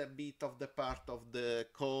that a bit of the part of the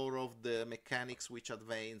core of the mechanics which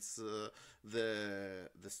advance the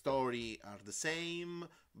story are the same,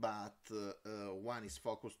 but one is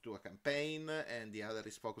focused to a campaign and the other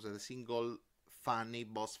is focused at a single funny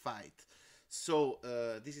boss fight. So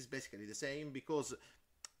this is basically the same, because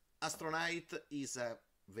Astro Knight is a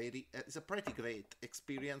pretty great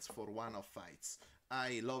experience for one-off fights.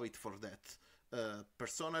 I love it for that.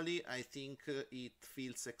 Personally, I think it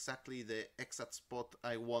feels exactly the exact spot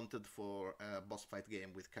I wanted for a boss fight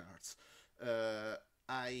game with cards.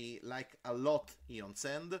 I like a lot Eon's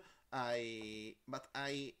End, but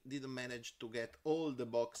I didn't manage to get all the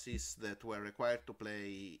boxes that were required to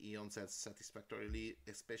play Eon's End satisfactorily,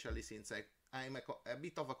 especially since I'm a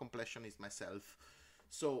bit of a completionist myself.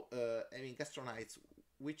 So having Astro Knights,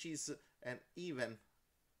 which is an even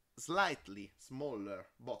slightly smaller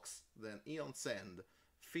box than Eon's End,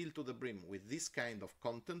 filled to the brim with this kind of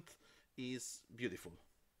content, is beautiful.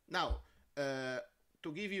 Now,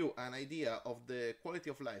 to give you an idea of the quality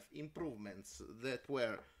of life improvements that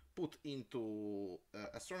were put into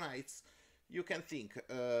Astro Knights, you can think,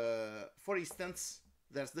 for instance,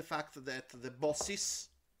 there's the fact that the bosses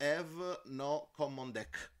have no common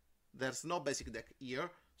deck. There's no basic deck here,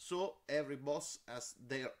 so every boss has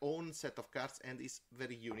their own set of cards and is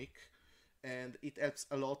very unique. And it helps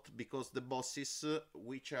a lot because the bosses,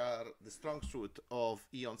 which are the strong suit of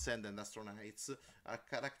Eon's End and Astro Knights, are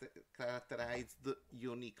characterized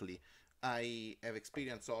uniquely. I have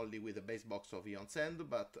experience only with the base box of Eon's End,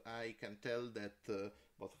 but I can tell that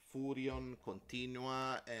both Furion,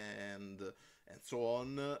 Continua, and so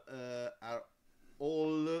on are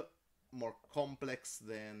all more complex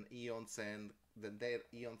than Eon's End, than their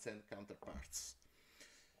Eon's End counterparts.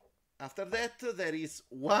 After that, there is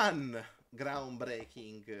one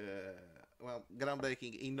groundbreaking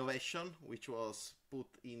innovation which was put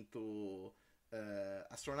into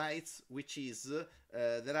Astro Knights, which is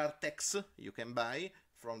there are techs you can buy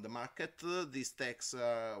from the market. These techs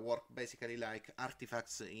work basically like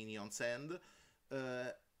artifacts in Eon's End.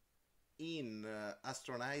 In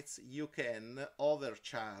Astro Knights, you can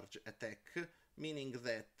overcharge a tech, meaning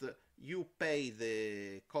that you pay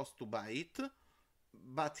the cost to buy it,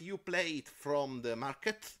 but you play it from the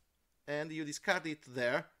market and you discard it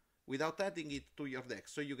there without adding it to your deck.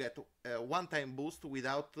 So you get a one-time boost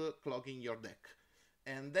without clogging your deck.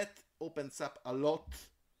 And that opens up a lot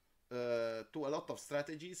to a lot of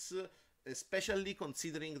strategies, especially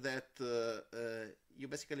considering that you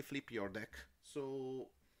basically flip your deck. So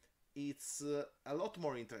it's a lot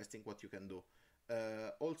more interesting what you can do.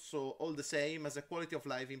 Also, all the same, as a quality of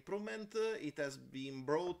life improvement, it has been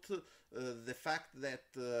brought the fact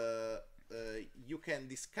that you can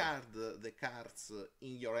discard the cards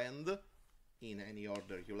in your hand in any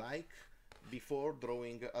order you like before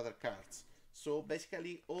drawing other cards. So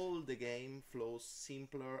basically all the game flows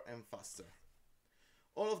simpler and faster.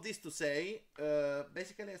 All of this to say,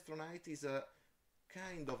 basically Astro Knight is a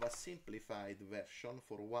kind of a simplified version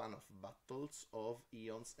for one of battles of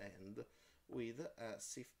Eon's End with a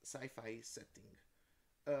sci-fi setting.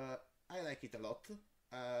 I like it a lot.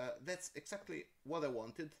 That's exactly what I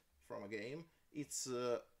wanted from a game. It's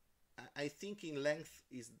I think in length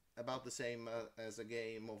is about the same as a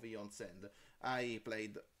game of Eon Send. I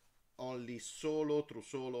played only solo, through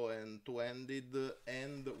solo and two-handed,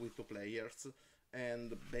 and with two players,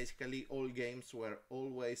 and basically all games were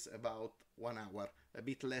always about 1 hour, a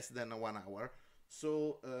bit less than 1 hour.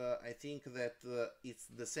 So I think that it's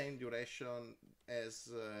the same duration as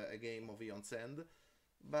a game of Eon Send,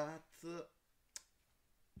 but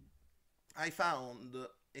I found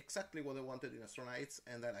exactly what I wanted in Astro Knights,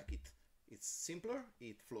 and I like it. It's simpler,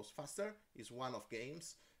 it flows faster, it's one of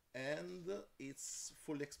games, and it's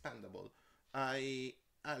fully expandable. I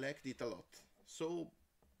liked it a lot. So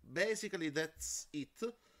basically that's it.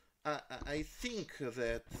 I think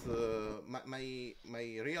that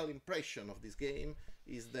my real impression of this game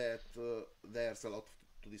is that there's a lot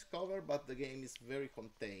to discover, but the game is very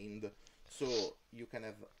contained. So you can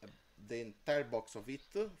have the entire box of it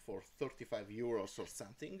for 35 euros or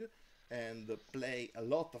something, and play a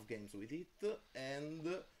lot of games with it,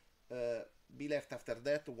 and be left after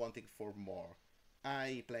that wanting for more.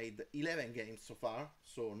 I played 11 games so far,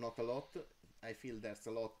 so not a lot. I feel there's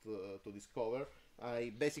a lot to discover.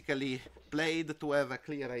 I basically played to have a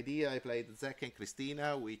clear idea. I played Zach and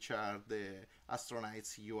Christina, which are the Astro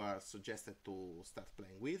Knights you are suggested to start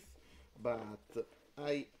playing with. But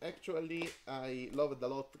I loved a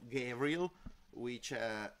lot Gabriel, which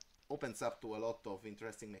opens up to a lot of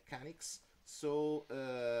interesting mechanics. So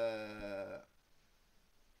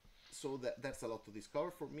that's a lot to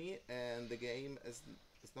discover for me, and the game has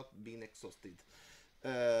not been exhausted.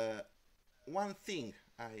 One thing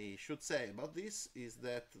I should say about this is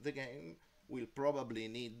that the game will probably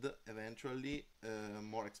need eventually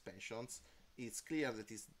more expansions. It's clear that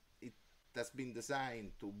it has been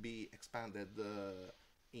designed to be expanded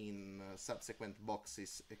in subsequent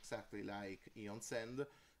boxes, exactly like Eon Send,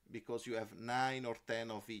 because you have 9 or 10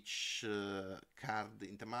 of each card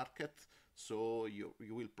in the market. So you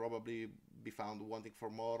will probably be found wanting for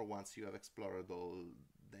more once you have explored all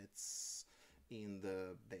that's in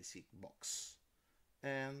the basic box.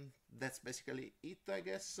 And that's basically it, I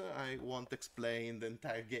guess. I won't explain the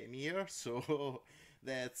entire game here, so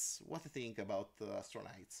that's what I think about Astro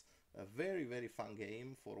Knights. A very, very fun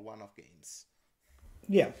game for one of games.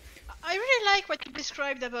 Yeah. I really like what you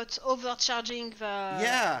described about overcharging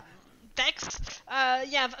the text.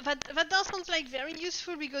 That does sound like very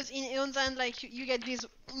useful, because in Eon's End, like you get these.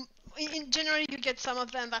 In general, you get some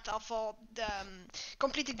of them that are for the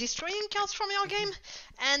completely destroying cards from your game,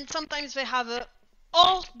 and sometimes they have a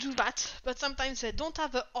or do that, but sometimes they don't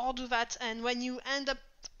have a or do that, and when you end up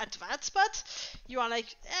at that spot, you are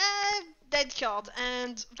like, dead card,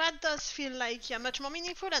 and that does feel like much more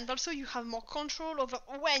meaningful, and also you have more control over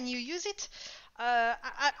when you use it.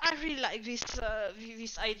 I really like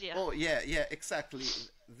this idea. Oh yeah, exactly.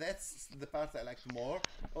 That's the part I liked more.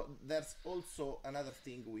 Oh, there's also another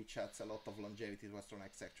thing which adds a lot of longevity to Astro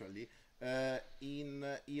Knights actually. In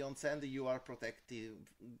Eon Sand you are protecting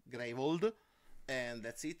Greyvold, and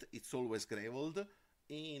that's it. It's always Greyvold.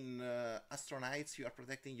 In Astro Knights you are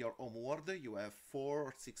protecting your homeworld. You have 4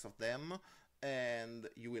 or 6 of them, and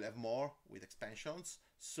you will have more with expansions.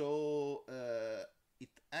 So it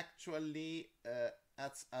actually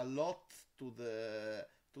adds a lot to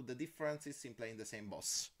the differences in playing the same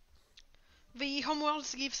boss. The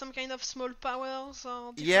homeworlds give some kind of small powers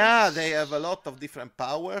or different... Yeah, they have a lot of different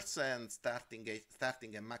powers, and starting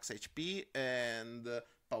at max HP and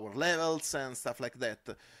power levels and stuff like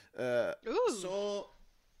that. So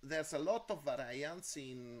there's a lot of variance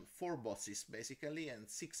in 4 bosses basically, and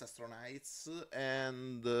 6 Astro Knights,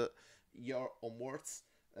 and your homeworlds.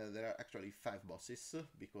 There are actually 5 bosses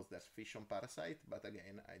because there's Fission Parasite, but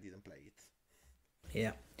again I didn't play it.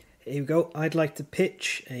 Yeah, here we go. I'd like to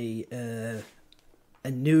pitch a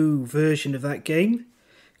new version of that game,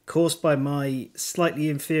 caused by my slightly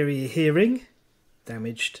inferior hearing,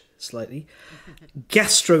 damaged slightly.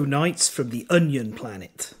 Gastro Knights from the Onion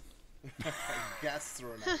Planet.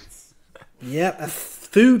 Gastro Knights. Yeah, a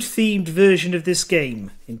food-themed version of this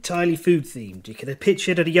game, entirely food-themed. You can pitch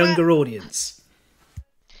it at a younger audience.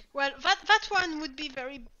 Well, that one would be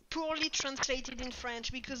very poorly translated in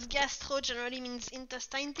French, because gastro generally means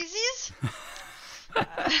intestine disease.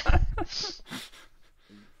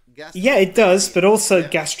 Yeah, it does, but also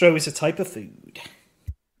gastro is a type of food.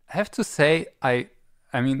 I have to say, I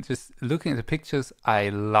mean, just looking at the pictures, I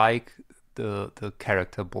like the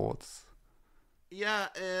character boards. Yeah,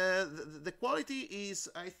 the quality is,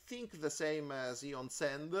 I think, the same as Eon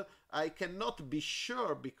Sand. I cannot be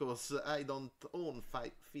sure because I don't own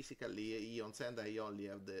physically Eon Sand. I only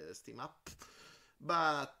have the Steam app.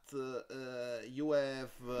 but you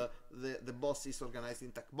have the bosses organized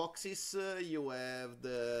in Tuckboxes. You have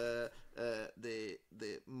the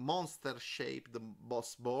monster shaped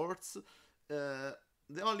boss boards.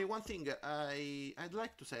 The only one thing I'd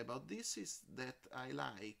like to say about this is that I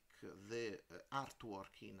like the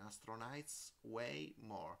artwork in Astro Knights way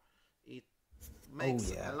more. It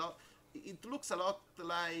makes a lot. It looks a lot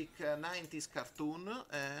like a 90s cartoon,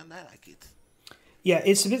 and I like it. Yeah,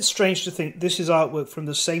 it's a bit strange to think this is artwork from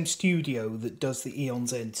the same studio that does the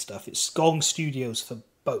Eon's End stuff. It's Gong Studios for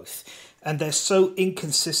both, and they're so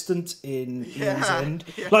inconsistent in Eon's End.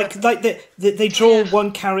 Yeah. Like they draw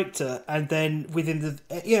one character, and then within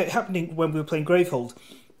happening when we were playing Gravehold,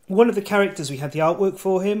 one of the characters we had the artwork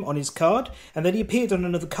for him on his card, and then he appeared on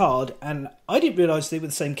another card, and I didn't realise they were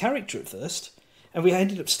the same character at first, and we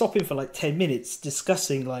ended up stopping for like 10 minutes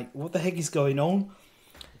discussing like what the heck is going on,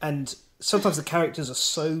 and sometimes the characters are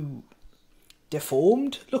so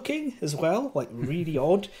deformed looking as well, like really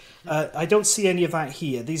odd. I don't see any of that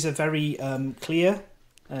here. These are very clear,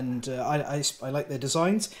 and I like their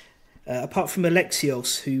designs. Apart from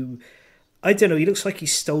Alexios, who, I don't know, he looks like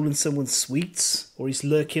he's stolen someone's sweets, or he's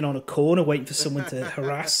lurking on a corner waiting for someone to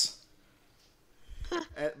harass.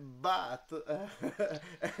 But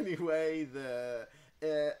anyway,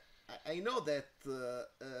 I know that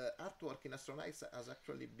artwork in Astro Knights has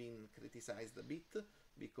actually been criticized a bit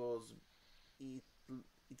because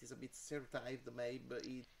it is a bit stereotyped.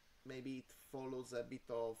 Maybe it follows a bit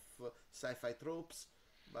of sci-fi tropes,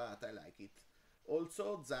 but I like it.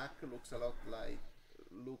 Also, Zack looks a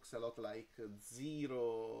lot like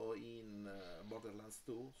Zero in Borderlands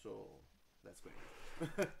 2, so that's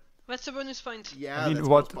great. That's a bonus point. Yeah, I mean, that's a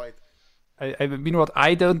bonus point. I mean, what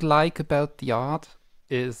I don't like about the art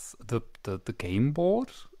is the game board,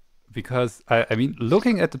 because I mean,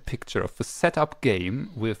 looking at the picture of the setup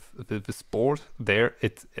game with this board there,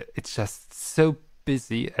 it's just so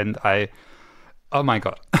busy, and oh my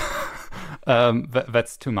god,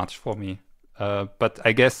 that's too much for me. But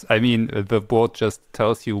I guess, I mean, the board just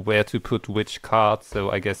tells you where to put which card,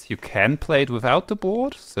 so I guess you can play it without the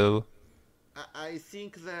board. So I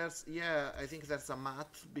think there's a mat,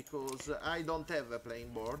 because I don't have a playing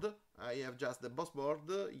board. I have just the boss board,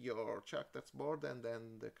 your characters board, and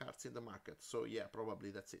then the cards in the market. So yeah, probably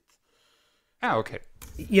that's it. Ah, okay.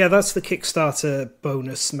 Yeah, that's the Kickstarter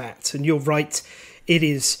bonus, Matt. And you're right, it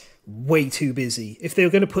is way too busy. If they were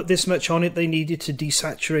going to put this much on it, they needed to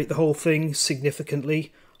desaturate the whole thing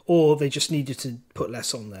significantly, or they just needed to put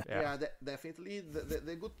less on there. Yeah, definitely.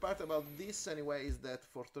 The good part about this, anyway, is that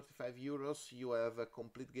for €35 you have a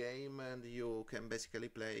complete game, and you can basically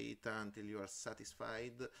play it until you are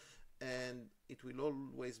satisfied. And it will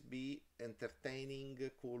always be entertaining,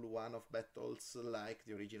 cool one-off battles like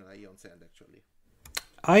the original Ion's End, actually.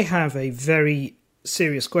 I have a very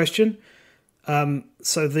serious question.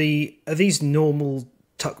 So are these normal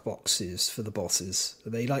tuck boxes for the bosses? Are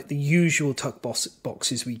they like the usual tuck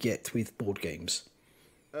boxes we get with board games?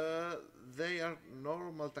 They are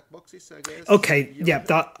normal tuck boxes, I guess. Okay, yeah,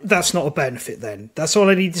 that's not a benefit then. That's all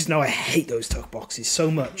I need to know. I hate those tuck boxes so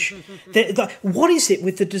much. What is it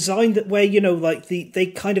with the design that where, like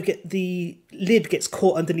they kind of get, the lid gets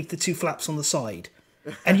caught underneath the two flaps on the side,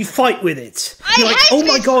 and you fight with it. You're like, oh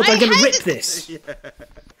my god, I'm going to rip this. Yeah.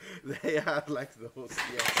 They are like those,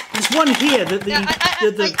 yeah. There's one here that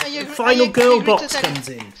the final girl box comes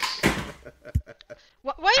in.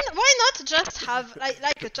 Why not just have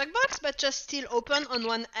like a tuck box, but just still open on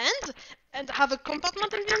one end, and have a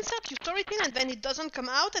compartment in the insert, you store it in, and then it doesn't come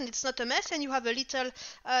out, and it's not a mess, and you have a little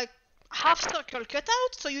half circle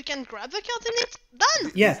cutout, so you can grab the card in it.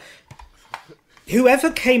 Done! Yeah.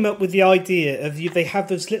 Whoever came up with the idea of they have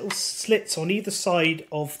those little slits on either side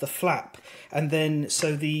of the flap, and then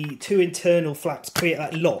so the two internal flaps create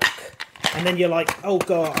that lock, and then you're like, oh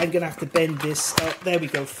god, I'm going to have to bend this. There we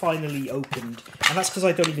go, finally opened. And that's because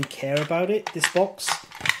I don't even care about it, this box.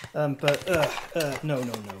 No.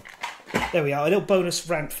 There we are, a little bonus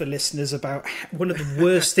rant for listeners about one of the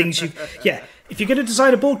worst things Yeah, if you're going to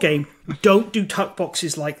design a board game, don't do tuck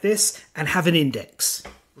boxes like this, and have an index.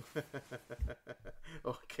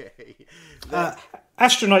 Okay.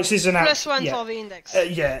 Astro Knights isn't out. +1 for the index.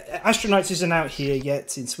 Astro Knights isn't out here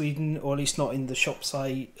yet in Sweden, or at least not in the shops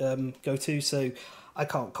I go to, so I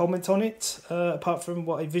can't comment on it, apart from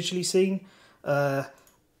what I've visually seen.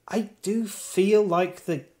 I do feel like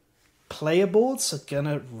the player boards are going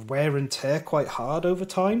to wear and tear quite hard over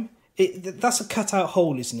time. That's a cut-out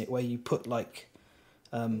hole, isn't it, where you put, like,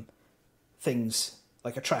 things,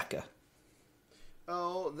 like a tracker?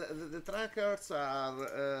 Oh, the trackers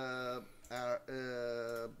are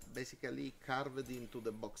basically carved into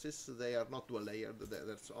the boxes. They are not dual layered.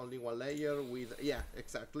 There's only one layer with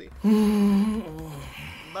exactly.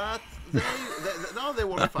 But they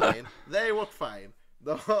work fine. They work fine.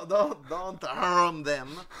 Don't harm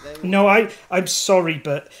them. No, I'm sorry,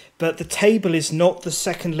 but the table is not the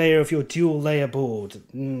second layer of your dual layer board.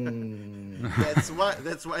 That's why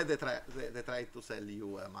they try to sell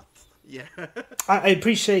you a mat. Yeah. I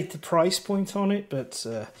appreciate the price point on it, but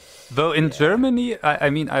though in Germany, I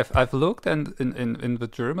mean, I've looked, and in the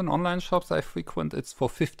German online shops I frequent, it's for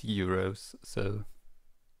 €50. So.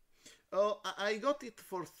 Oh, I got it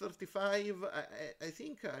for 35. I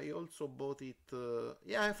think I also bought it.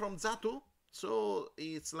 From Zatu. So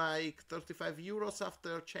it's like €35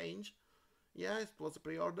 after change. Yeah, it was a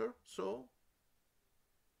pre-order. So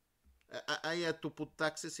I had to put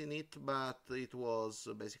taxes in it, but it was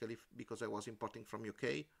basically because I was importing from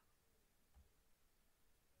UK.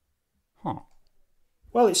 Huh.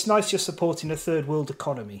 Well, it's nice you're supporting a third world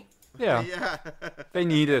economy. Yeah. Yeah. They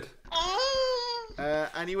need it.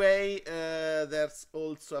 Anyway, there's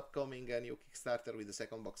also upcoming a new Kickstarter with the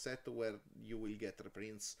second box set where you will get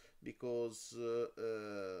reprints because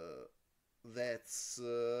that's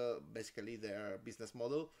basically their business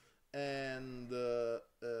model. And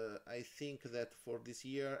I think that for this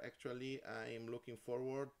year, actually, I'm looking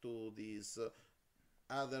forward to this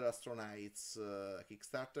other Astronauts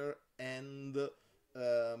Kickstarter and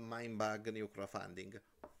Mindbug new crowdfunding.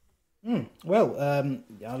 Well,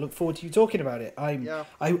 I look forward to you talking about it.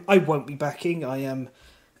 I won't be backing. I am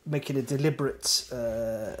making a deliberate.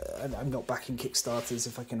 I'm not backing Kickstarters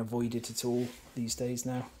if I can avoid it at all these days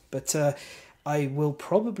now. But I will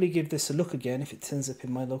probably give this a look again if it turns up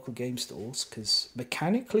in my local game stores because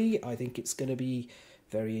mechanically, I think it's going to be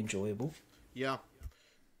very enjoyable. Yeah,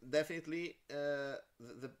 definitely.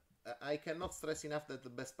 I cannot stress enough that the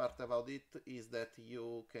best part about it is that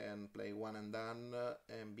you can play one and done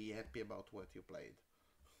and be happy about what you played.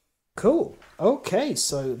 Cool. Okay,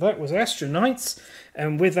 so that was Astro Knights,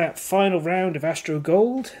 and with that final round of Astro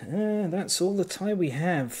Gold, that's all the time we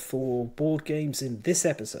have for board games in this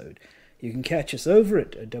episode. You can catch us over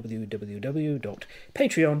at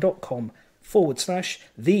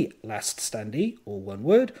www.patreon.com/TheLastStandee, all one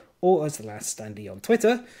word, or as The Last Standee on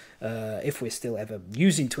Twitter, if we're still ever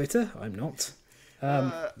using Twitter. I'm not. We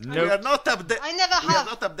are not I never have. We are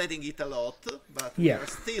not updating it a lot, but we are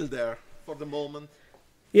still there for the moment.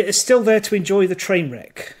 Yeah, it's still there to enjoy the train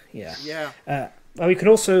wreck. Yeah. Yeah. You can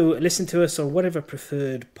also listen to us on whatever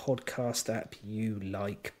preferred podcast app you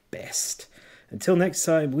like best. Until next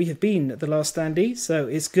time, we have been The Last Standee, so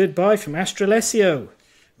it's goodbye from Astrolesio.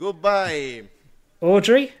 Goodbye.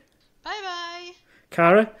 Audrey. Bye-bye.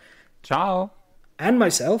 Cara. Ciao. And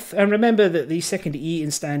myself. And remember that the second E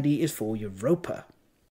in Standee is for Europa.